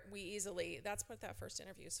where that's what that first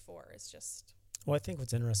interview is for. It's just. Well, I think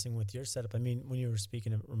what's interesting with your setup, I mean, when you were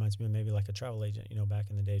speaking, it reminds me of maybe like a travel agent. Back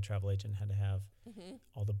in the day, travel agent had to have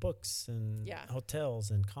all the books and hotels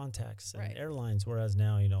and contacts and airlines, whereas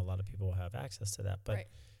now, a lot of people have access to that. But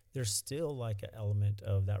there's still like an element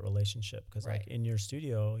of that relationship, because like in your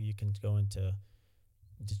studio, you can go into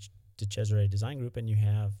the Cesare Design Group and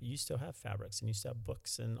you still have fabrics and you still have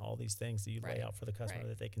books and all these things that you lay out for the customer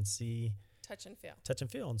that they can see. Touch and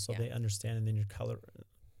feel. And so they understand, and then your color,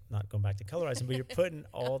 not going back to colorizing, but you're putting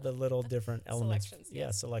all the little different elements,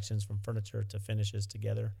 selections from furniture to finishes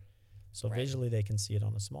together. So visually they can see it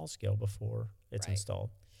on a small scale before it's installed.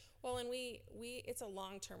 Well, and we it's a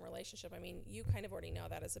long-term relationship. I mean, you kind of already know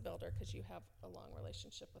that as a builder because you have a long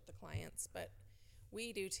relationship with the clients, but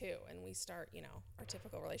we do too. And we start, our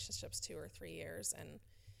typical relationships 2 or 3 years. And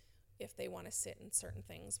if they want to sit in certain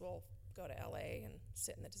things, we'll go to LA and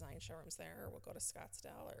sit in the design showrooms there, or we'll go to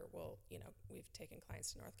Scottsdale, or we've taken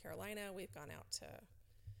clients to North Carolina. We've gone out to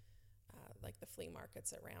like the flea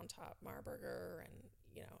markets at Round Top, Marburger,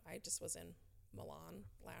 and I just was in Milan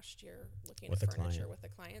last year looking at furniture with the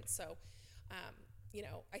clients. So,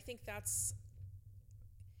 I think that's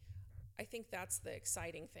the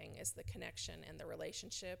exciting thing, is the connection and the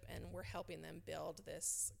relationship, and we're helping them build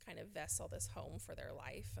this kind of vessel, this home for their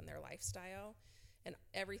life and their lifestyle, and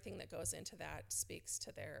everything that goes into that speaks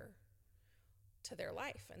to their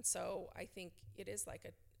life. And so I think it is like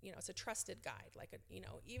it's a trusted guide. Like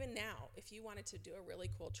even now, if you wanted to do a really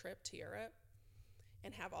cool trip to Europe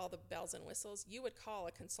and have all the bells and whistles, you would call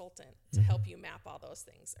a consultant to help you map all those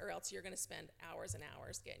things, or else you're going to spend hours and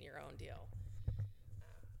hours getting your own deal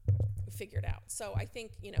figured out. So I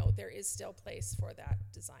think, there is still place for that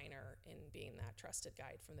designer in being that trusted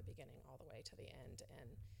guide from the beginning all the way to the end. And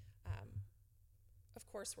of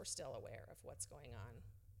course, we're still aware of what's going on,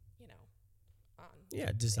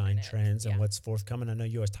 on design trends and what's forthcoming. I know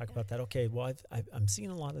you always talk about that. Okay, well, I'm seeing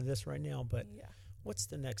a lot of this right now, but what's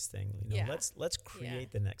the next thing? Let's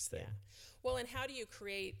create the next thing. Well, and how do you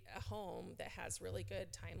create a home that has really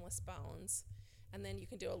good timeless bones, and then you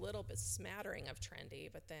can do a little bit smattering of trendy,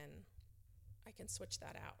 but then I can switch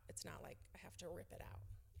that out. It's not like I have to rip it out,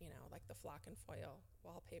 like the flock and foil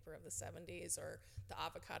wallpaper of the 70s, or the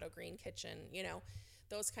avocado green kitchen,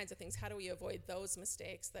 those kinds of things. How do we avoid those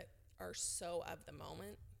mistakes that are so of the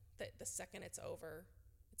moment, that the second it's over,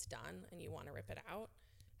 it's done, and you want to rip it out?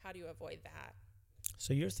 How do you avoid that?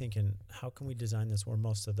 So you're thinking, how can we design this where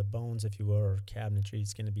most of the bones, if you will, or cabinetry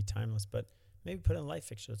is going to be timeless, but maybe put in a light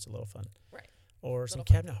fixture that's a little fun. Right. Or some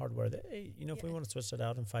cabinet hardware that, if we want to switch it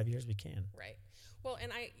out in 5 years, we can. Right. Well,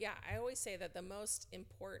 and I always say that the most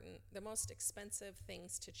expensive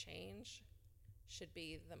things to change should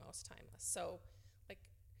be the most timeless. So, like,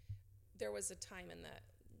 there was a time in the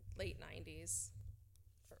late 90s,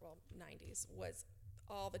 90s, was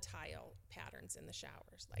all the tile patterns in the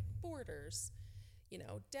showers, like borders,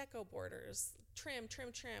 deco borders, trim.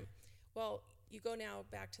 Well, you go now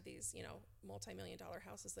back to these, multi-million-dollar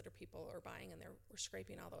houses that people are buying, and we're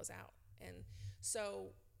scraping all those out. And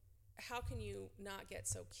so how can you not get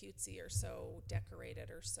so cutesy or so decorated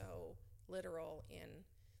or so literal in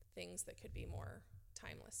things that could be more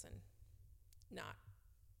timeless and not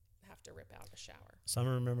have to rip out a shower? So I'm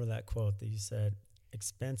going to remember that quote that you said,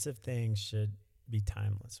 expensive things should be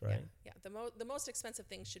timeless, right? Yeah. The most expensive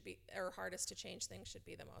things should be, or hardest to change things should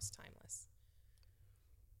be the most timeless.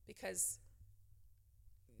 Because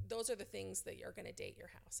those are the things that are going to date your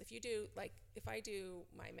house. If I do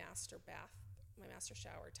my master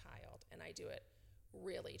shower tiled, and I do it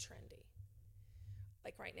really trendy,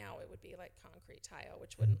 like right now it would be like concrete tile,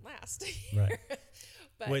 which wouldn't last. Right.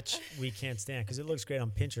 Which we can't stand, because it looks great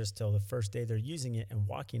on Pinterest till the first day they're using it and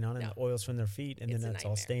walking on it, and the oil's from their feet, and then it's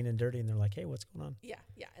all stained and dirty, and they're like, hey, what's going on? Yeah,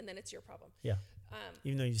 and then it's your problem. Yeah.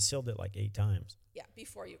 Even though you sealed it like 8 times. Yeah,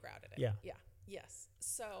 before you grouted it. Yeah. Yes.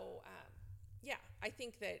 So, I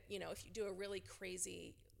think that, if you do a really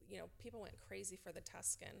crazy, people went crazy for the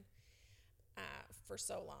Tuscan for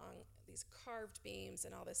so long, these carved beams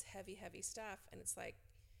and all this heavy, heavy stuff. And it's like,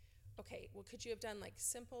 okay, well, could you have done like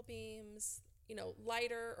simple beams,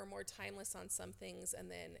 lighter or more timeless on some things,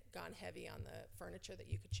 and then gone heavy on the furniture that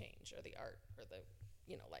you could change, or the art, or the,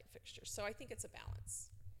 light fixtures. So I think it's a balance.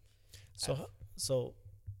 So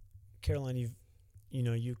Caroline,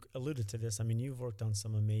 you alluded to this. I mean, you've worked on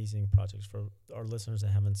some amazing projects. For our listeners that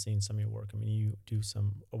haven't seen some of your work, I mean, you do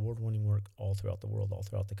some award-winning work all throughout the world, all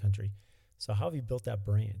throughout the country. So how have you built that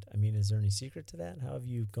brand? I mean, is there any secret to that? How have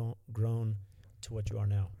you grown to what you are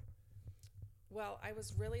now? Well, I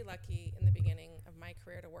was really lucky in the beginning of my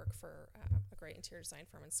career to work for a great interior design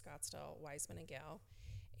firm in Scottsdale, Wiseman and Gale,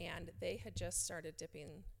 and they had just started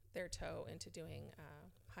dipping their toe into doing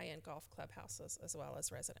high-end golf clubhouses as well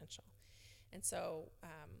as residential. And so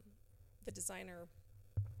the designer,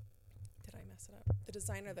 did I mess it up? The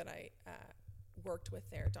designer that I worked with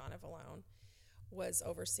there, Donna Vallone, was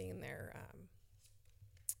overseeing their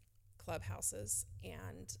clubhouses,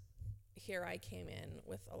 and here I came in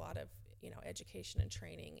with a lot of education and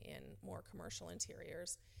training in more commercial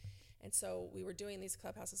interiors. And so we were doing these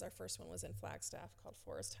clubhouses. Our first one was in Flagstaff called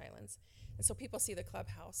Forest Highlands. And so people see the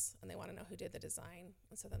clubhouse and they want to know who did the design.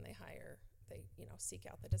 And so then they seek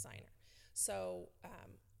out the designer. So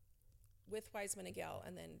with Wiseman and Gale,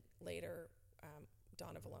 and then later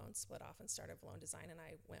Donna Vallone split off and started Vallone Design, and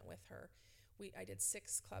I went with her. I did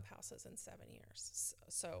 6 clubhouses in 7 years.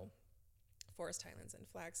 So Forest Highlands in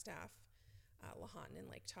Flagstaff, Lahontan in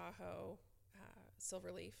Lake Tahoe,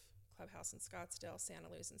 Silverleaf Clubhouse in Scottsdale, Santa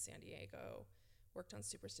Luz in San Diego, worked on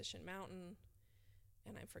Superstition Mountain,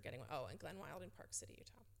 and I'm forgetting, and Glen Wild in Park City,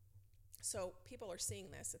 Utah. So people are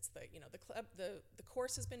seeing this. It's the club, the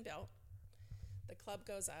course has been built, the club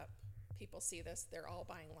goes up, people see this, they're all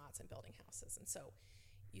buying lots and building houses. And so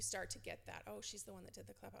you start to get that, she's the one that did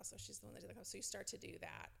the clubhouse, she's the one that did the clubhouse. So you start to do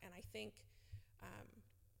that. And I think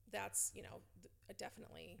that's,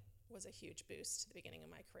 definitely was a huge boost to the beginning of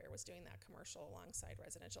my career, was doing that commercial alongside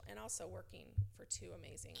residential, and also working for 2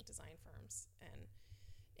 amazing design firms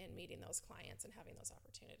and meeting those clients and having those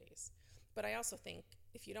opportunities. But I also think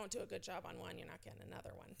if you don't do a good job on one, you're not getting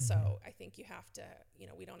another one. Mm-hmm. So I think you have to,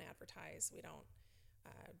 we don't advertise, we don't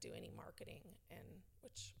do any marketing, and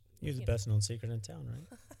which you're the best known secret in town,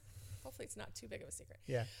 right? Hopefully it's not too big of a secret.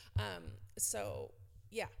 Yeah. So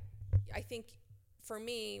yeah, I think for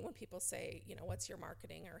me, when people say, what's your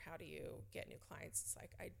marketing or how do you get new clients, it's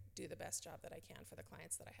like I do the best job that I can for the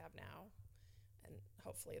clients that I have now, and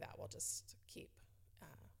hopefully that will just keep.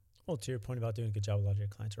 Well, to your point about doing a good job, a lot of your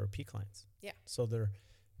clients are repeat clients. Yeah. So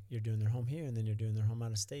you're doing their home here, and then you're doing their home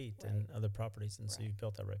out of state, right, and other properties, and right, so you've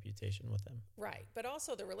built that reputation with them. Right, but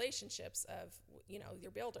also the relationships of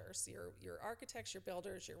your builders, your architects, your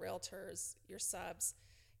builders, your realtors, your subs.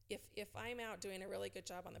 If I'm out doing a really good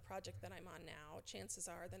job on the project that I'm on now, chances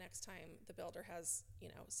are the next time the builder has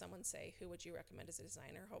someone say, who would you recommend as a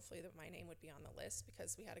designer, hopefully that my name would be on the list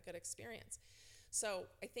because we had a good experience. So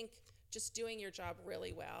I think just doing your job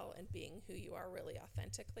really well and being who you are really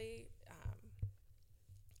authentically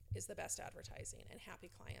is the best advertising, and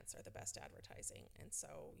happy clients are the best advertising. And so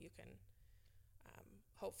you can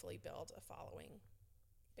hopefully build a following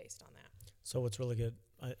based on that. So what's really good,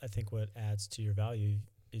 I think what adds to your value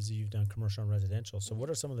is you've done commercial and residential. So what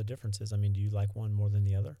are some of the differences? I mean, do you like one more than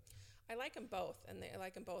the other? I like them both, and I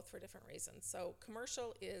like them both for different reasons. So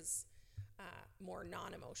commercial is more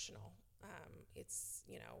non-emotional. It's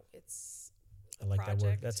I like project. That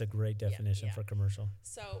word. That's a great definition for commercial.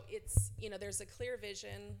 So it's, there's a clear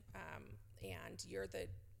vision, and you're the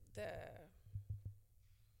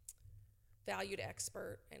valued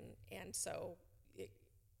expert, and so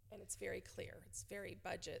it's very clear. It's very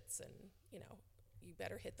budgets, and you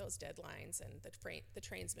better hit those deadlines, and the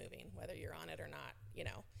train's moving whether you're on it or not.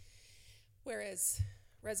 Whereas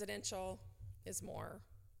residential is more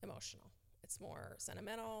emotional. It's more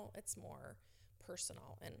sentimental. It's more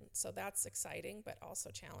personal, and so that's exciting, but also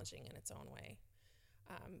challenging in its own way,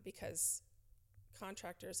 because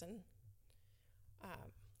contractors and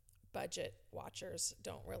budget watchers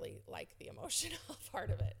don't really like the emotional part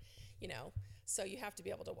of it, so you have to be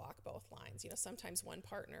able to walk both lines. Sometimes one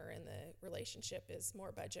partner in the relationship is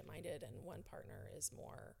more budget minded, and one partner is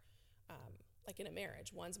more like in a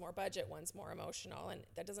marriage, one's more budget, one's more emotional, and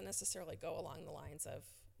that doesn't necessarily go along the lines of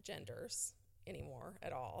genders anymore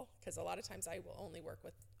at all, because a lot of times I will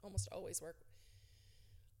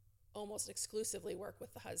almost exclusively work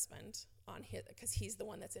with the husband on his, because he's the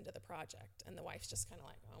one that's into the project, and the wife's just kind of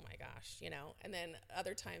like, oh my gosh, and then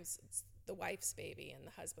other times it's the wife's baby and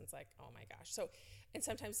the husband's like, oh my gosh. So, and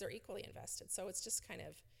sometimes they're equally invested, so it's just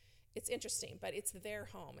it's interesting, but it's their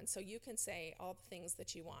home, and so you can say all the things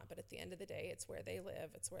that you want, but at the end of the day, it's where they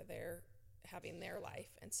live, it's where they're having their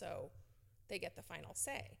life, and so they get the final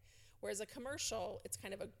say. Whereas a commercial, it's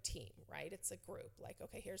kind of a team, right? It's a group. Like,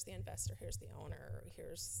 okay, here's the investor, here's the owner,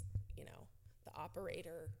 here's, the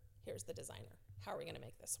operator, here's the designer. How are we going to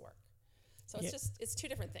make this work? So it's two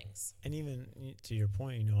different things. And even to your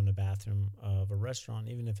point, in the bathroom of a restaurant,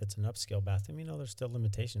 even if it's an upscale bathroom, there's still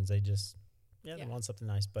limitations. They just, they want something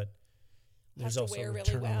nice, but there's also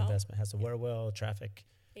return on investment. Has to wear well, traffic.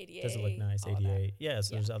 ADA. Does it look nice? ADA. Yeah,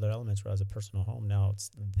 so there's other elements, whereas a personal home, now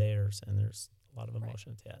it's theirs, and there's a lot of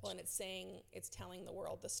emotion attached. Well, and it's telling the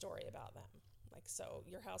world the story about them. Like, so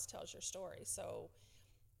your house tells your story. So,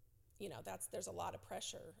 there's a lot of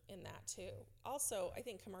pressure in that too. Also, I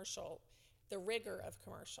think commercial, the rigor of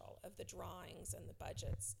commercial, of the drawings and the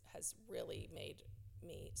budgets, has really made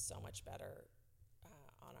me so much better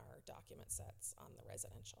on our document sets on the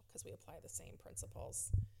residential, because we apply the same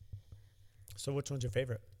principles. So which one's your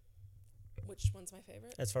favorite? Which one's my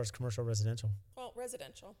favorite? As far as commercial, residential? Well,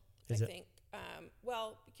 residential, I think.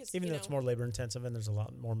 Because even though it's more labor intensive and there's a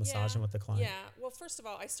lot more massaging with the client. Yeah. Well, first of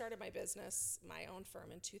all, I started my business, my own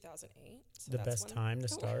firm, in 2008. So the best time to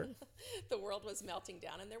start. The world was melting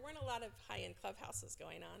down, and there weren't a lot of high-end clubhouses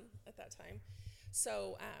going on at that time.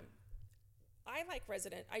 So I like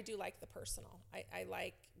I do like the personal. I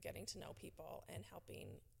like getting to know people and helping,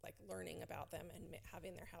 like learning about them and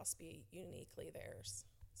having their house be uniquely theirs.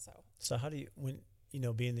 So how do you, when,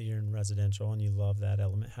 being that you're in residential and you love that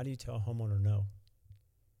element, how do you tell a homeowner no?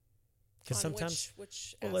 Because sometimes,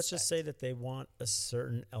 which let's just say that they want a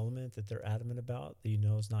certain element that they're adamant about that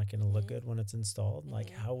is not going to look good when it's installed. Mm-hmm. Like,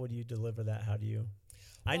 how would you deliver that? How do you?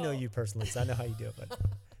 I know you personally, so I know how you do it. But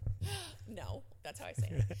no, that's how I say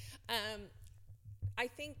it. I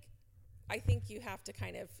think you have to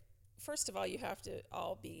kind of, first of all, you have to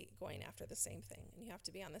all be going after the same thing, and you have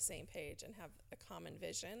to be on the same page and have a common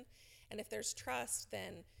vision. And if there's trust,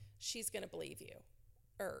 then she's going to believe you,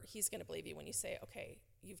 or he's going to believe you when you say, okay,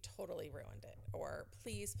 you've totally ruined it, or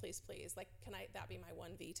please, please, please, like, can that be my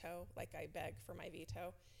one veto? Like, I beg for my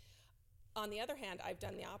veto. On the other hand, I've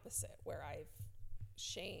done the opposite, where I've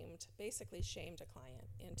basically shamed a client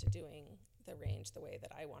into doing the range the way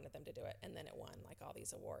that I wanted them to do it, and then it won like all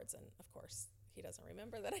these awards, and of course he doesn't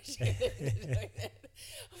remember that I shamed him into doing it.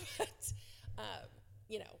 But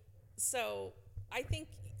so I think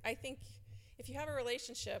if you have a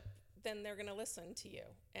relationship, then they're going to listen to you,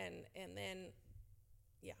 and then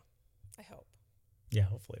I hope. Yeah,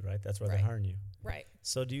 hopefully, right? That's why they're hiring you. Right.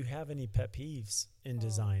 So do you have any pet peeves in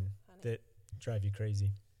design that drive you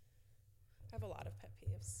crazy? I have a lot of pet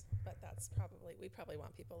peeves, but we probably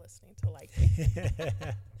want people listening to like me.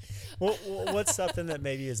 well, what's something that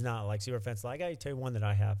maybe is not like super offensive? I got to tell you one that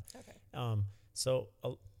I have. Okay. So,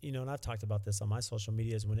 and I've talked about this on my social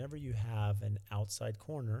media, is whenever you have an outside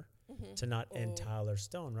corner to not end tile or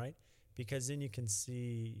stone, right? Because then you can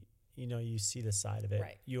see, you see the side of it.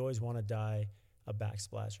 Right. You always want to dye a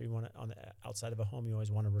backsplash, or you want to, on the outside of a home, you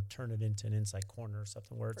always want to return it into an inside corner or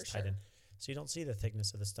something where it's tight in. So you don't see the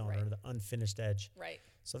thickness of the stone or the unfinished edge. Right.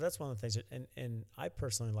 So that's one of the things and I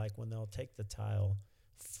personally like when they'll take the tile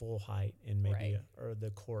full height in maybe or the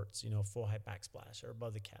quartz, full height backsplash or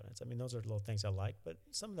above the cabinets. I mean, those are little things I like, but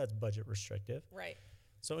some of that's budget restrictive. Right.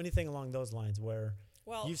 So anything along those lines where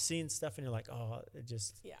you've seen stuff and you're like, oh, it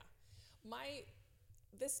just. Yeah.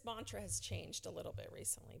 This mantra has changed a little bit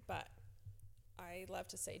recently, but I love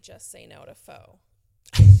to say, just say no to faux.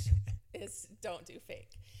 Is don't do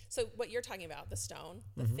fake. So what you're talking about, the stone,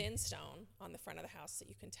 the thin stone on the front of the house that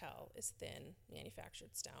you can tell is thin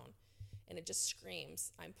manufactured stone, and it just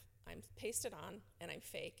screams, I'm pasted on and I'm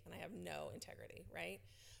fake and I have no integrity, right?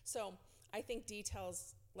 So I think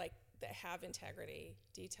details like that have integrity,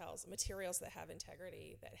 materials that have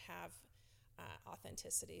integrity, that have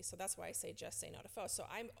authenticity. So that's why I say just say no to faux. So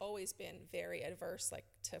I've always been very adverse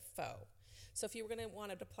to faux. So if you were going to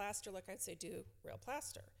want a plaster look, I'd say do real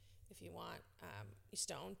plaster. If you want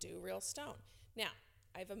stone, do real stone. Now,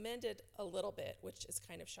 I've amended a little bit, which is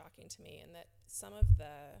kind of shocking to me, in that some of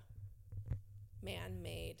the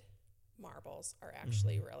man-made marbles are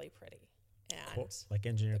actually really pretty. And like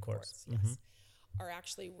engineered quartz. Yes, are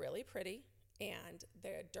actually really pretty, and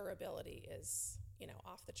their durability is,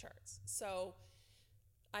 off the charts. So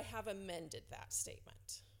I have amended that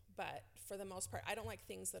statement. But for the most part, I don't like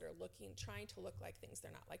things that are trying to look like things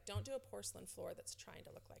they're not. Like, don't do a porcelain floor that's trying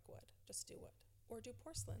to look like wood. Just do wood. Or do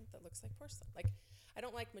porcelain that looks like porcelain. Like, I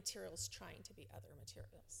don't like materials trying to be other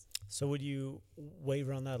materials. So would you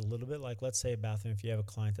waver on that a little bit? Like, let's say a bathroom, if you have a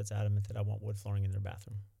client that's adamant that I want wood flooring in their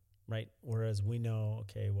bathroom, right? Whereas we know,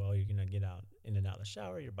 okay, well, you're going to get out in and out of the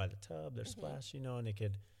shower, you're by the tub, there's splash, and it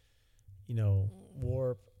could,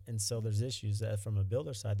 warp. And so there's issues that from a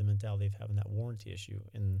builder side, the mentality of having that warranty issue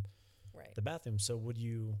in the bathroom. So would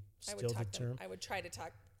you still determine? I would try to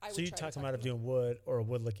talk. So you'd talk them out of doing wood or a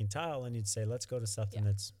wood looking tile, and you'd say, let's go to something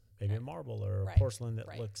that's maybe a marble or a Right. porcelain that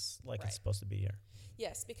Right. looks like Right. it's supposed to be here.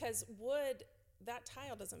 Yes, because wood, that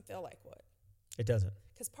tile doesn't feel like wood. It doesn't.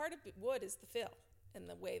 Because part of wood is the feel and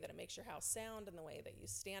the way that it makes your house sound and the way that you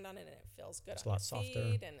stand on it and it feels good It's on a lot your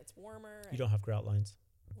softer. feet and it's warmer. You don't have grout lines.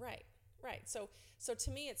 Right, right. So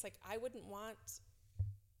to me, it's like I wouldn't want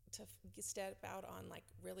to step out on like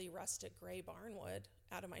really rusted gray barnwood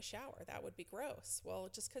out of my shower. That would be gross. Well,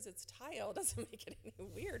 just because it's tile doesn't make it any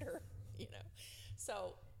weirder, you know.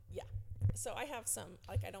 So yeah. So I have some,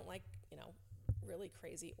 like, I don't like, you know, really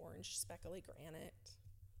crazy orange speckly granite.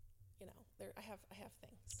 You know, I have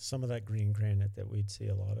things. Some of that green granite that we'd see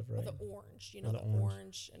a lot of, right? Or the orange, you know, Or the the orange.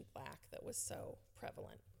 orange and black that was so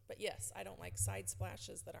prevalent. But yes, I don't like side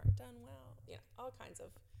splashes that aren't done well. You know, all kinds of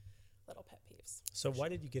little pet peeves. So why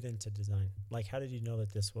did you get into design? Like, how did you know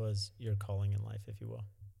that this was your calling in life, if you will?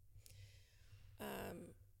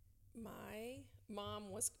 My mom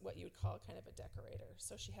was what you would call kind of a decorator.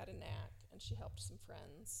 So she had a knack and she helped some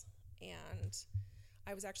friends. And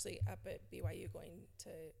I was actually up at BYU going to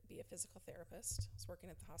be a physical therapist. I was working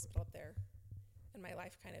at the hospital up there. And my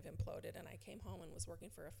life kind of imploded. And I came home and was working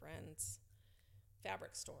for a friend's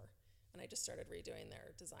fabric store. And I just started redoing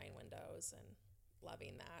their design windows and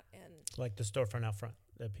loving that. And Like the storefront out front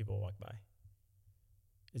that people walk by.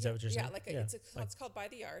 Is that what you're saying? Yeah, it's called By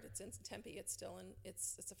the Yard. It's in Tempe. It's still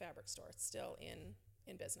it's a fabric store. It's still in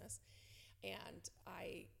business. And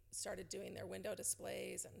I started doing their window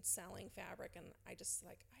displays and selling fabric, and I just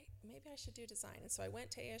maybe I should do design. And so I went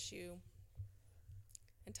to ASU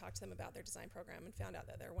and talked to them about their design program and found out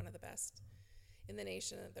that they're one of the best in the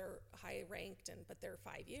nation. They're high ranked, but they're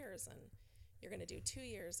 5 years, and you're going to do 2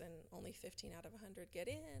 years and only 15 out of 100 get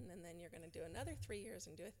in, and then you're going to do another 3 years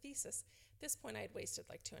and do a thesis. At this point, I had wasted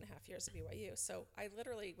like 2.5 years at BYU. So I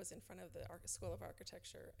literally was in front of the School of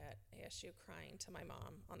Architecture at ASU crying to my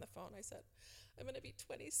mom on the phone. I said, I'm going to be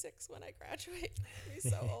 26 when I graduate. I'm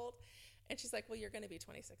so old. And she's like, well, you're going to be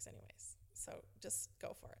 26 anyways, so just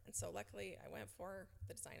go for it. And so luckily, I went for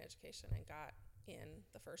the design education and got in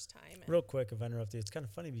the first time. And Real quick, if I interrupt you, it's kind of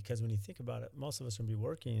funny because when you think about it, most of us are going to be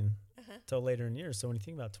working till later in years. So when you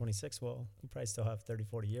think about 26, well, you probably still have 30,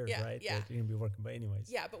 40 years, right? Yeah. That you're going to be working by anyways.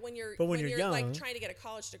 Yeah, but when you're young, like trying to get a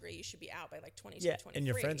college degree, you should be out by like 22, yeah, 23. and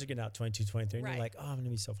your friends are getting out 22, 23, and Right. you're like, oh, I'm going to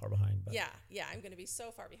be so far behind. But Yeah, I'm going to be so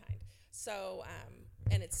far behind. So,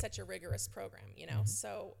 and it's such a rigorous program, you know.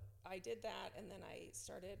 So I did that, and then I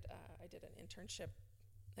started, I did an internship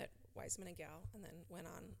at Wiseman and Gal, and then went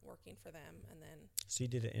on working for them, and then So you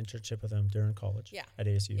did an internship with them during college at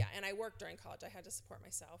ASU? Yeah, and I worked during college. I had to support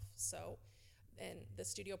myself. So, and the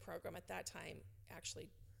studio program at that time actually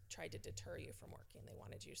tried to deter you from working. They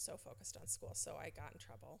wanted you so focused on school. So I got in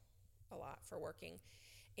trouble a lot for working.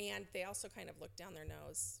 And they also kind of looked down their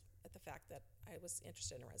nose at the fact that I was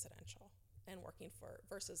interested in residential and working for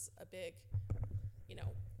versus a big, you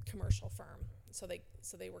know, commercial firm. So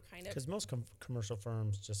they were kind of, Because most commercial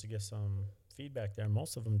firms, just to give some feedback there,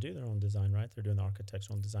 most of them do their own design, right? They're doing the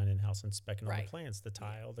architectural design in-house and specing all the plans, the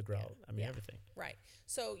tile, the grout, everything. Right.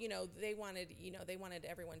 So, you know, they wanted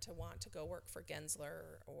everyone to want to go work for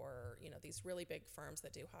Gensler or, you know, these really big firms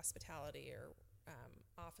that do hospitality or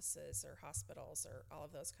offices or hospitals or all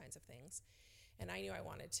of those kinds of things. And I knew I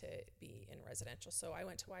wanted to be in residential. So I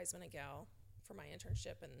went to Wiseman and Gal for my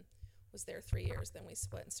internship and was there 3 years. Then we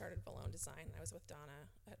split and started Valone Design. I was with Donna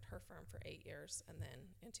at her firm for 8 years. And then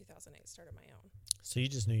in 2008 started my own. So you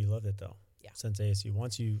just knew you loved it though? Yeah. Since ASU.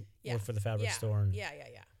 Once you worked for the fabric store. And Yeah,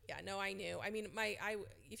 no, I knew. I mean,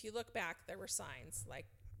 if you look back, there were signs, like,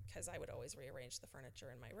 because I would always rearrange the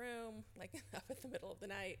furniture in my room, like up in the middle of the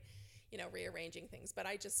night, you know, rearranging things. But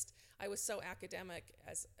I was so academic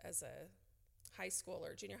as a high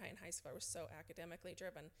schooler, junior high and high school, I was so academically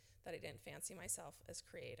driven that I didn't fancy myself as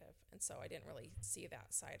creative. And so I didn't really see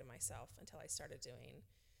that side of myself until I started doing,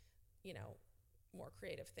 you know, more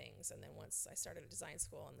creative things. And then once I started a design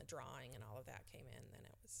school and the drawing and all of that came in, then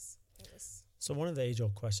it was. So one of the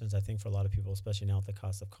age-old questions, I think, for a lot of people, especially now at the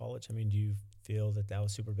cost of college, I mean, do you feel that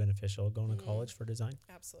was super beneficial going to college for design?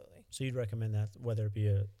 Absolutely. So you'd recommend that, whether it be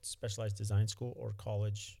a specialized design school or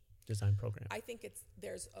college design program? I think the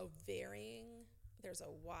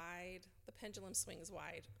pendulum swings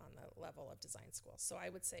wide on the level of design school. So I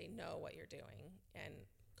would say know what you're doing and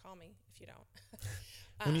call me if you don't.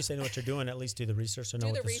 When you say know what you're doing, at least do the research and know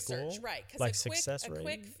what the school, right? Like success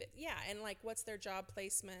rate, and like what's their job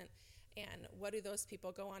placement, and what do those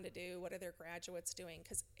people go on to do? What are their graduates doing?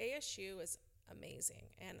 Because ASU is amazing,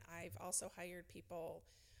 and I've also hired people.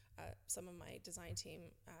 Some of my design team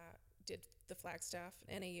did the Flagstaff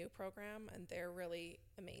NAU program, and they're really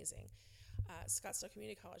amazing. Scottsdale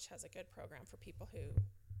Community College has a good program for people who,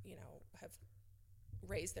 you know, have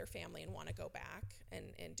raise their family and want to go back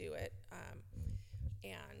and do it.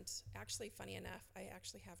 And actually, funny enough, I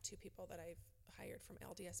actually have 2 people that I've hired from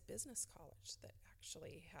LDS Business College that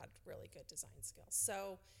actually had really good design skills.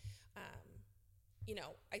 So,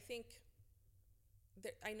 I think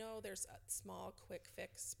I know there's small, quick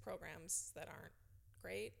fix programs that aren't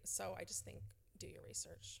great. So I just think do your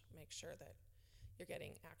research, make sure that you're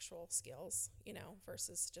getting actual skills,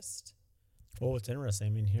 versus just. Well, what's interesting, I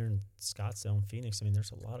mean, here in Scottsdale and Phoenix, I mean,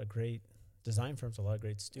 there's a lot of great design firms, a lot of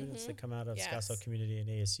great students that come out of Scottsdale Community and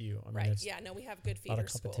ASU. I mean, Yeah, no, we have good a lot feeder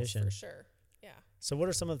of competition schools for sure. Yeah. So what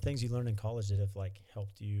are some of the things you learned in college that have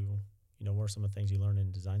helped you, what are some of the things you learned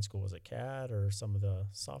in design school? Was it CAD or some of the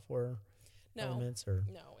software elements or?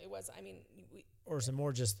 No, it was, or is it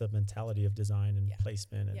more just the mentality of design and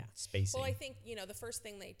placement and spacing? Well, I think, the first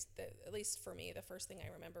thing at least for me, the first thing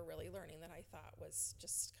I remember really learning that I thought was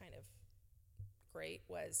just kind of great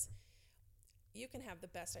was you can have the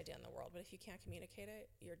best idea in the world, but if you can't communicate it,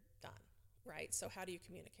 you're done, right? So how do you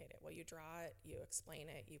communicate it? Well, you draw it, you explain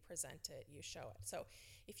it, you present it, you show it. So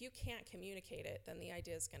if you can't communicate it, then the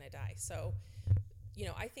idea is going to die. So,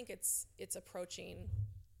 I think it's approaching,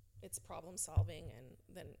 it's problem solving, and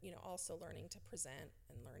then, also learning to present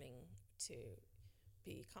and learning to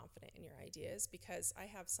be confident in your ideas, because I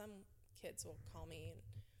have some kids will call me in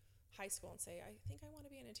high school and say, I think I want to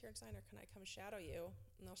be an interior designer. Can I come shadow you?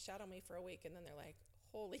 And they'll shadow me for a week, and then they're like,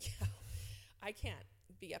 holy cow, I can't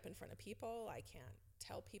be up in front of people. I can't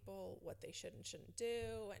tell people what they should and shouldn't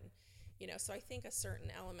do. And, so I think a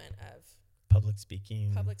certain element of public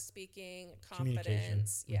speaking,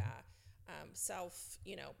 confidence, self,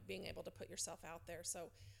 being able to put yourself out there.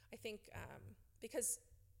 So I think because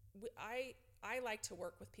I like to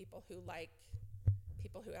work with people who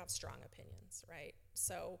have strong opinions, right?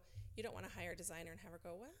 So you don't want to hire a designer and have her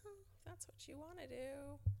go, well, that's what you want to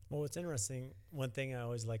do. Well, what's interesting, one thing I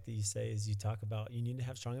always like that you say is you talk about you need to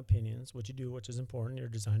have strong opinions, which you do, which is important. You're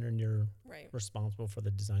a designer and you're responsible for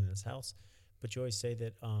the design of this house. But you always say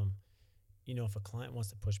that, if a client wants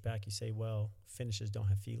to push back, you say, well, finishes don't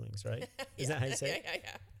have feelings, right? Is that how you say it?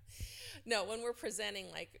 Yeah. No, when we're presenting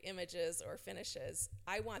images or finishes,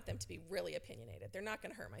 I want them to be really opinionated. They're not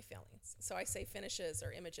going to hurt my feelings. So I say finishes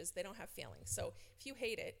or images, they don't have feelings. So if you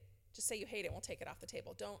hate it, just say you hate it and we'll take it off the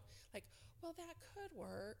table. Don't well, that could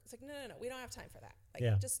work. It's like, no, we don't have time for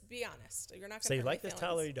that. Just be honest. You're not going to say you like this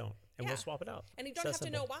tile or you don't, and we'll swap it out. And you don't have to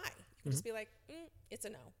know why. You can just be like, it's a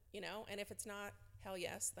no, and if it's not hell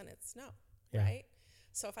yes, then it's no, right?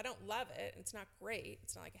 So if I don't love it and it's not great,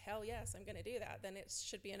 it's not like hell yes, I'm going to do that, then it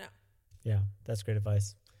should be a no. Yeah, that's great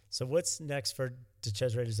advice. So what's next for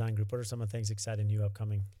DeCesare Design Group? What are some of the things exciting you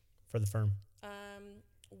upcoming for the firm?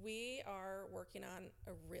 We are working on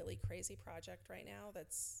a really crazy project right now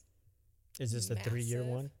that's Is this massive. a 3-year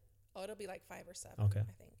one? Oh, it'll be 5 or 7, okay.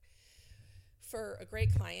 I think. For a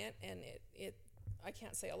great client, and it I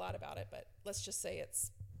can't say a lot about it, but let's just say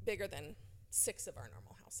it's bigger than 6 of our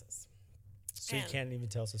normal houses. So you can't even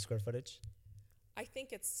tell us the square footage? I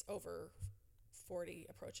think it's over 40,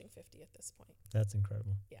 approaching 50 at this point. That's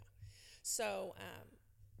incredible. Yeah. So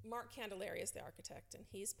Mark Candelaria is the architect, and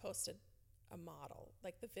he's posted a model,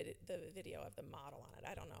 the video of the model on it.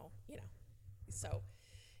 I don't know, So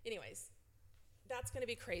anyways, that's going to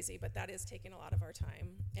be crazy, but that is taking a lot of our time.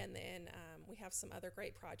 And then we have some other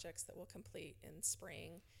great projects that we'll complete in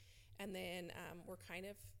spring. And then we're kind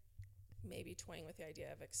of maybe toying with the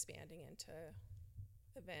idea of expanding into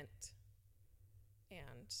event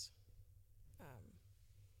and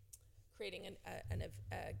creating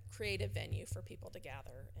a creative venue for people to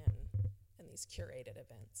gather in these curated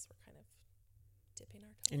events. We're kind of dipping our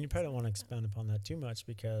toes. And you probably don't want to expand upon that too much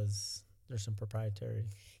because there's some proprietary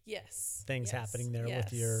things happening there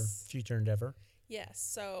with your future endeavor. Yes.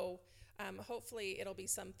 So hopefully it'll be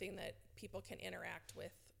something that people can interact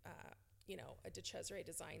with, a DeCesare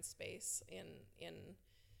design space in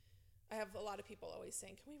I have a lot of people always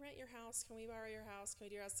saying, can we rent your house? Can we borrow your house? Can we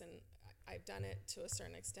do your house? And I've done it to a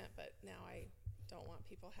certain extent, but now I don't want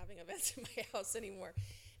people having events in my house anymore.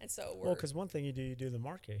 And so because one thing you do the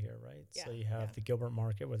market here, right? Yeah, so you have the Gilbert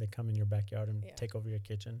Market where they come in your backyard and take over your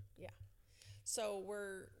kitchen. Yeah. So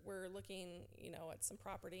we're looking, at some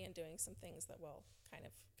property and doing some things that will kind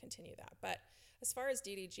of continue that. But as far as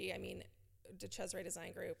DDG, DeCesare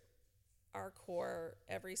Design Group, our core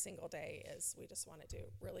every single day is we just want to do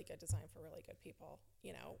really good design for really good people,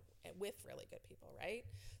 and with really good people, right?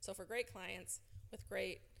 So for great clients with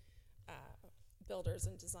great builders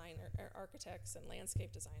and architects and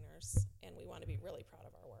landscape designers, and we want to be really proud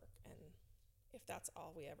of our work. And if that's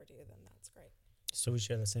all we ever do, then that's great. So we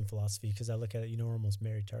share the same philosophy because I look at it, we're almost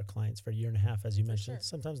married to our clients for a year and a half, as you mentioned, sure.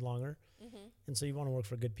 sometimes longer. Mm-hmm. And so you want to work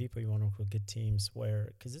for good people. You want to work with good teams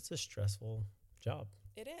because it's a stressful job.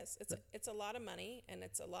 It is. It's a lot of money and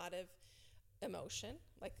it's a lot of emotion.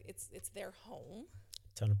 Like it's their home.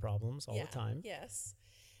 Ton of problems all the time. Yes.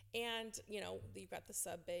 And, you've got the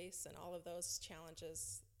sub base and all of those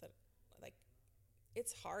challenges that, like,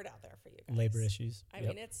 it's hard out there for you guys. Labor issues. I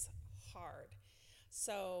mean, it's hard.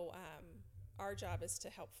 So our job is to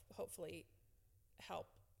hopefully help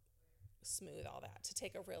smooth all that, to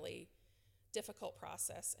take a really difficult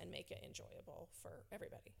process and make it enjoyable for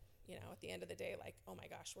everybody. At the end of the day, like, oh my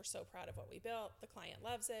gosh, we're so proud of what we built. The client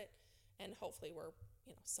loves it. And hopefully we're,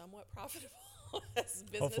 somewhat profitable as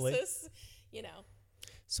businesses, Hopefully.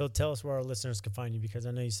 So tell us where our listeners can find you, because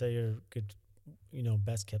I know you say you're good,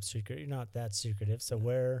 best kept secret. You're not that secretive. So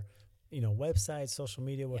where, websites, social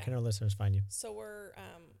media, where can our listeners find you? So our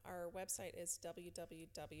website is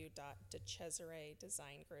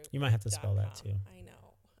www.deCesare.designgroup.com. You might have to spell that too. I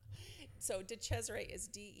know. So DeCesare is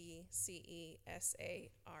DeCesare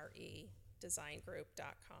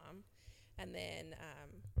designgroup.com. And then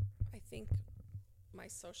I think my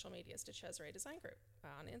social media is DeCesare Design Group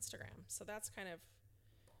on Instagram. So that's kind of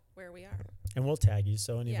where we are. And we'll tag you.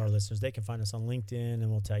 So any of our listeners, they can find us on LinkedIn,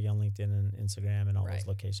 and we'll tag you on LinkedIn and Instagram and all those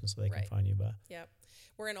locations so they can find you. Yep.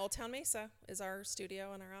 We're in Old Town Mesa is our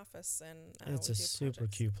studio and our office. And it's a super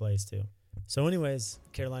cute place too. So anyways,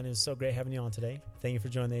 Caroline, it was so great having you on today. Thank you for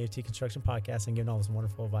joining the AFT Construction Podcast and giving all this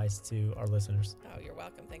wonderful advice to our listeners. Oh, you're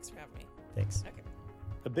welcome. Thanks for having me. Thanks. Okay.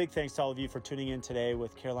 A big thanks to all of you for tuning in today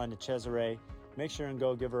with Caroline DeCesare. Make sure and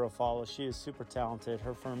go give her a follow. She is super talented.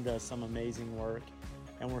 Her firm does some amazing work.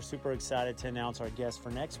 And we're super excited to announce our guest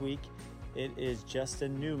for next week. It is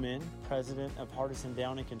Justin Newman, president of Hardison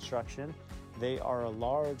Downey Construction. They are a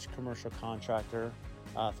large commercial contractor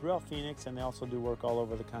throughout Phoenix, and they also do work all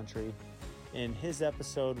over the country. In his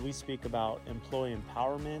episode, we speak about employee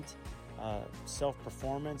empowerment,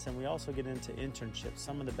 self-performance, and we also get into internships,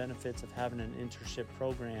 some of the benefits of having an internship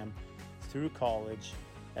program through college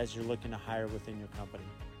as you're looking to hire within your company.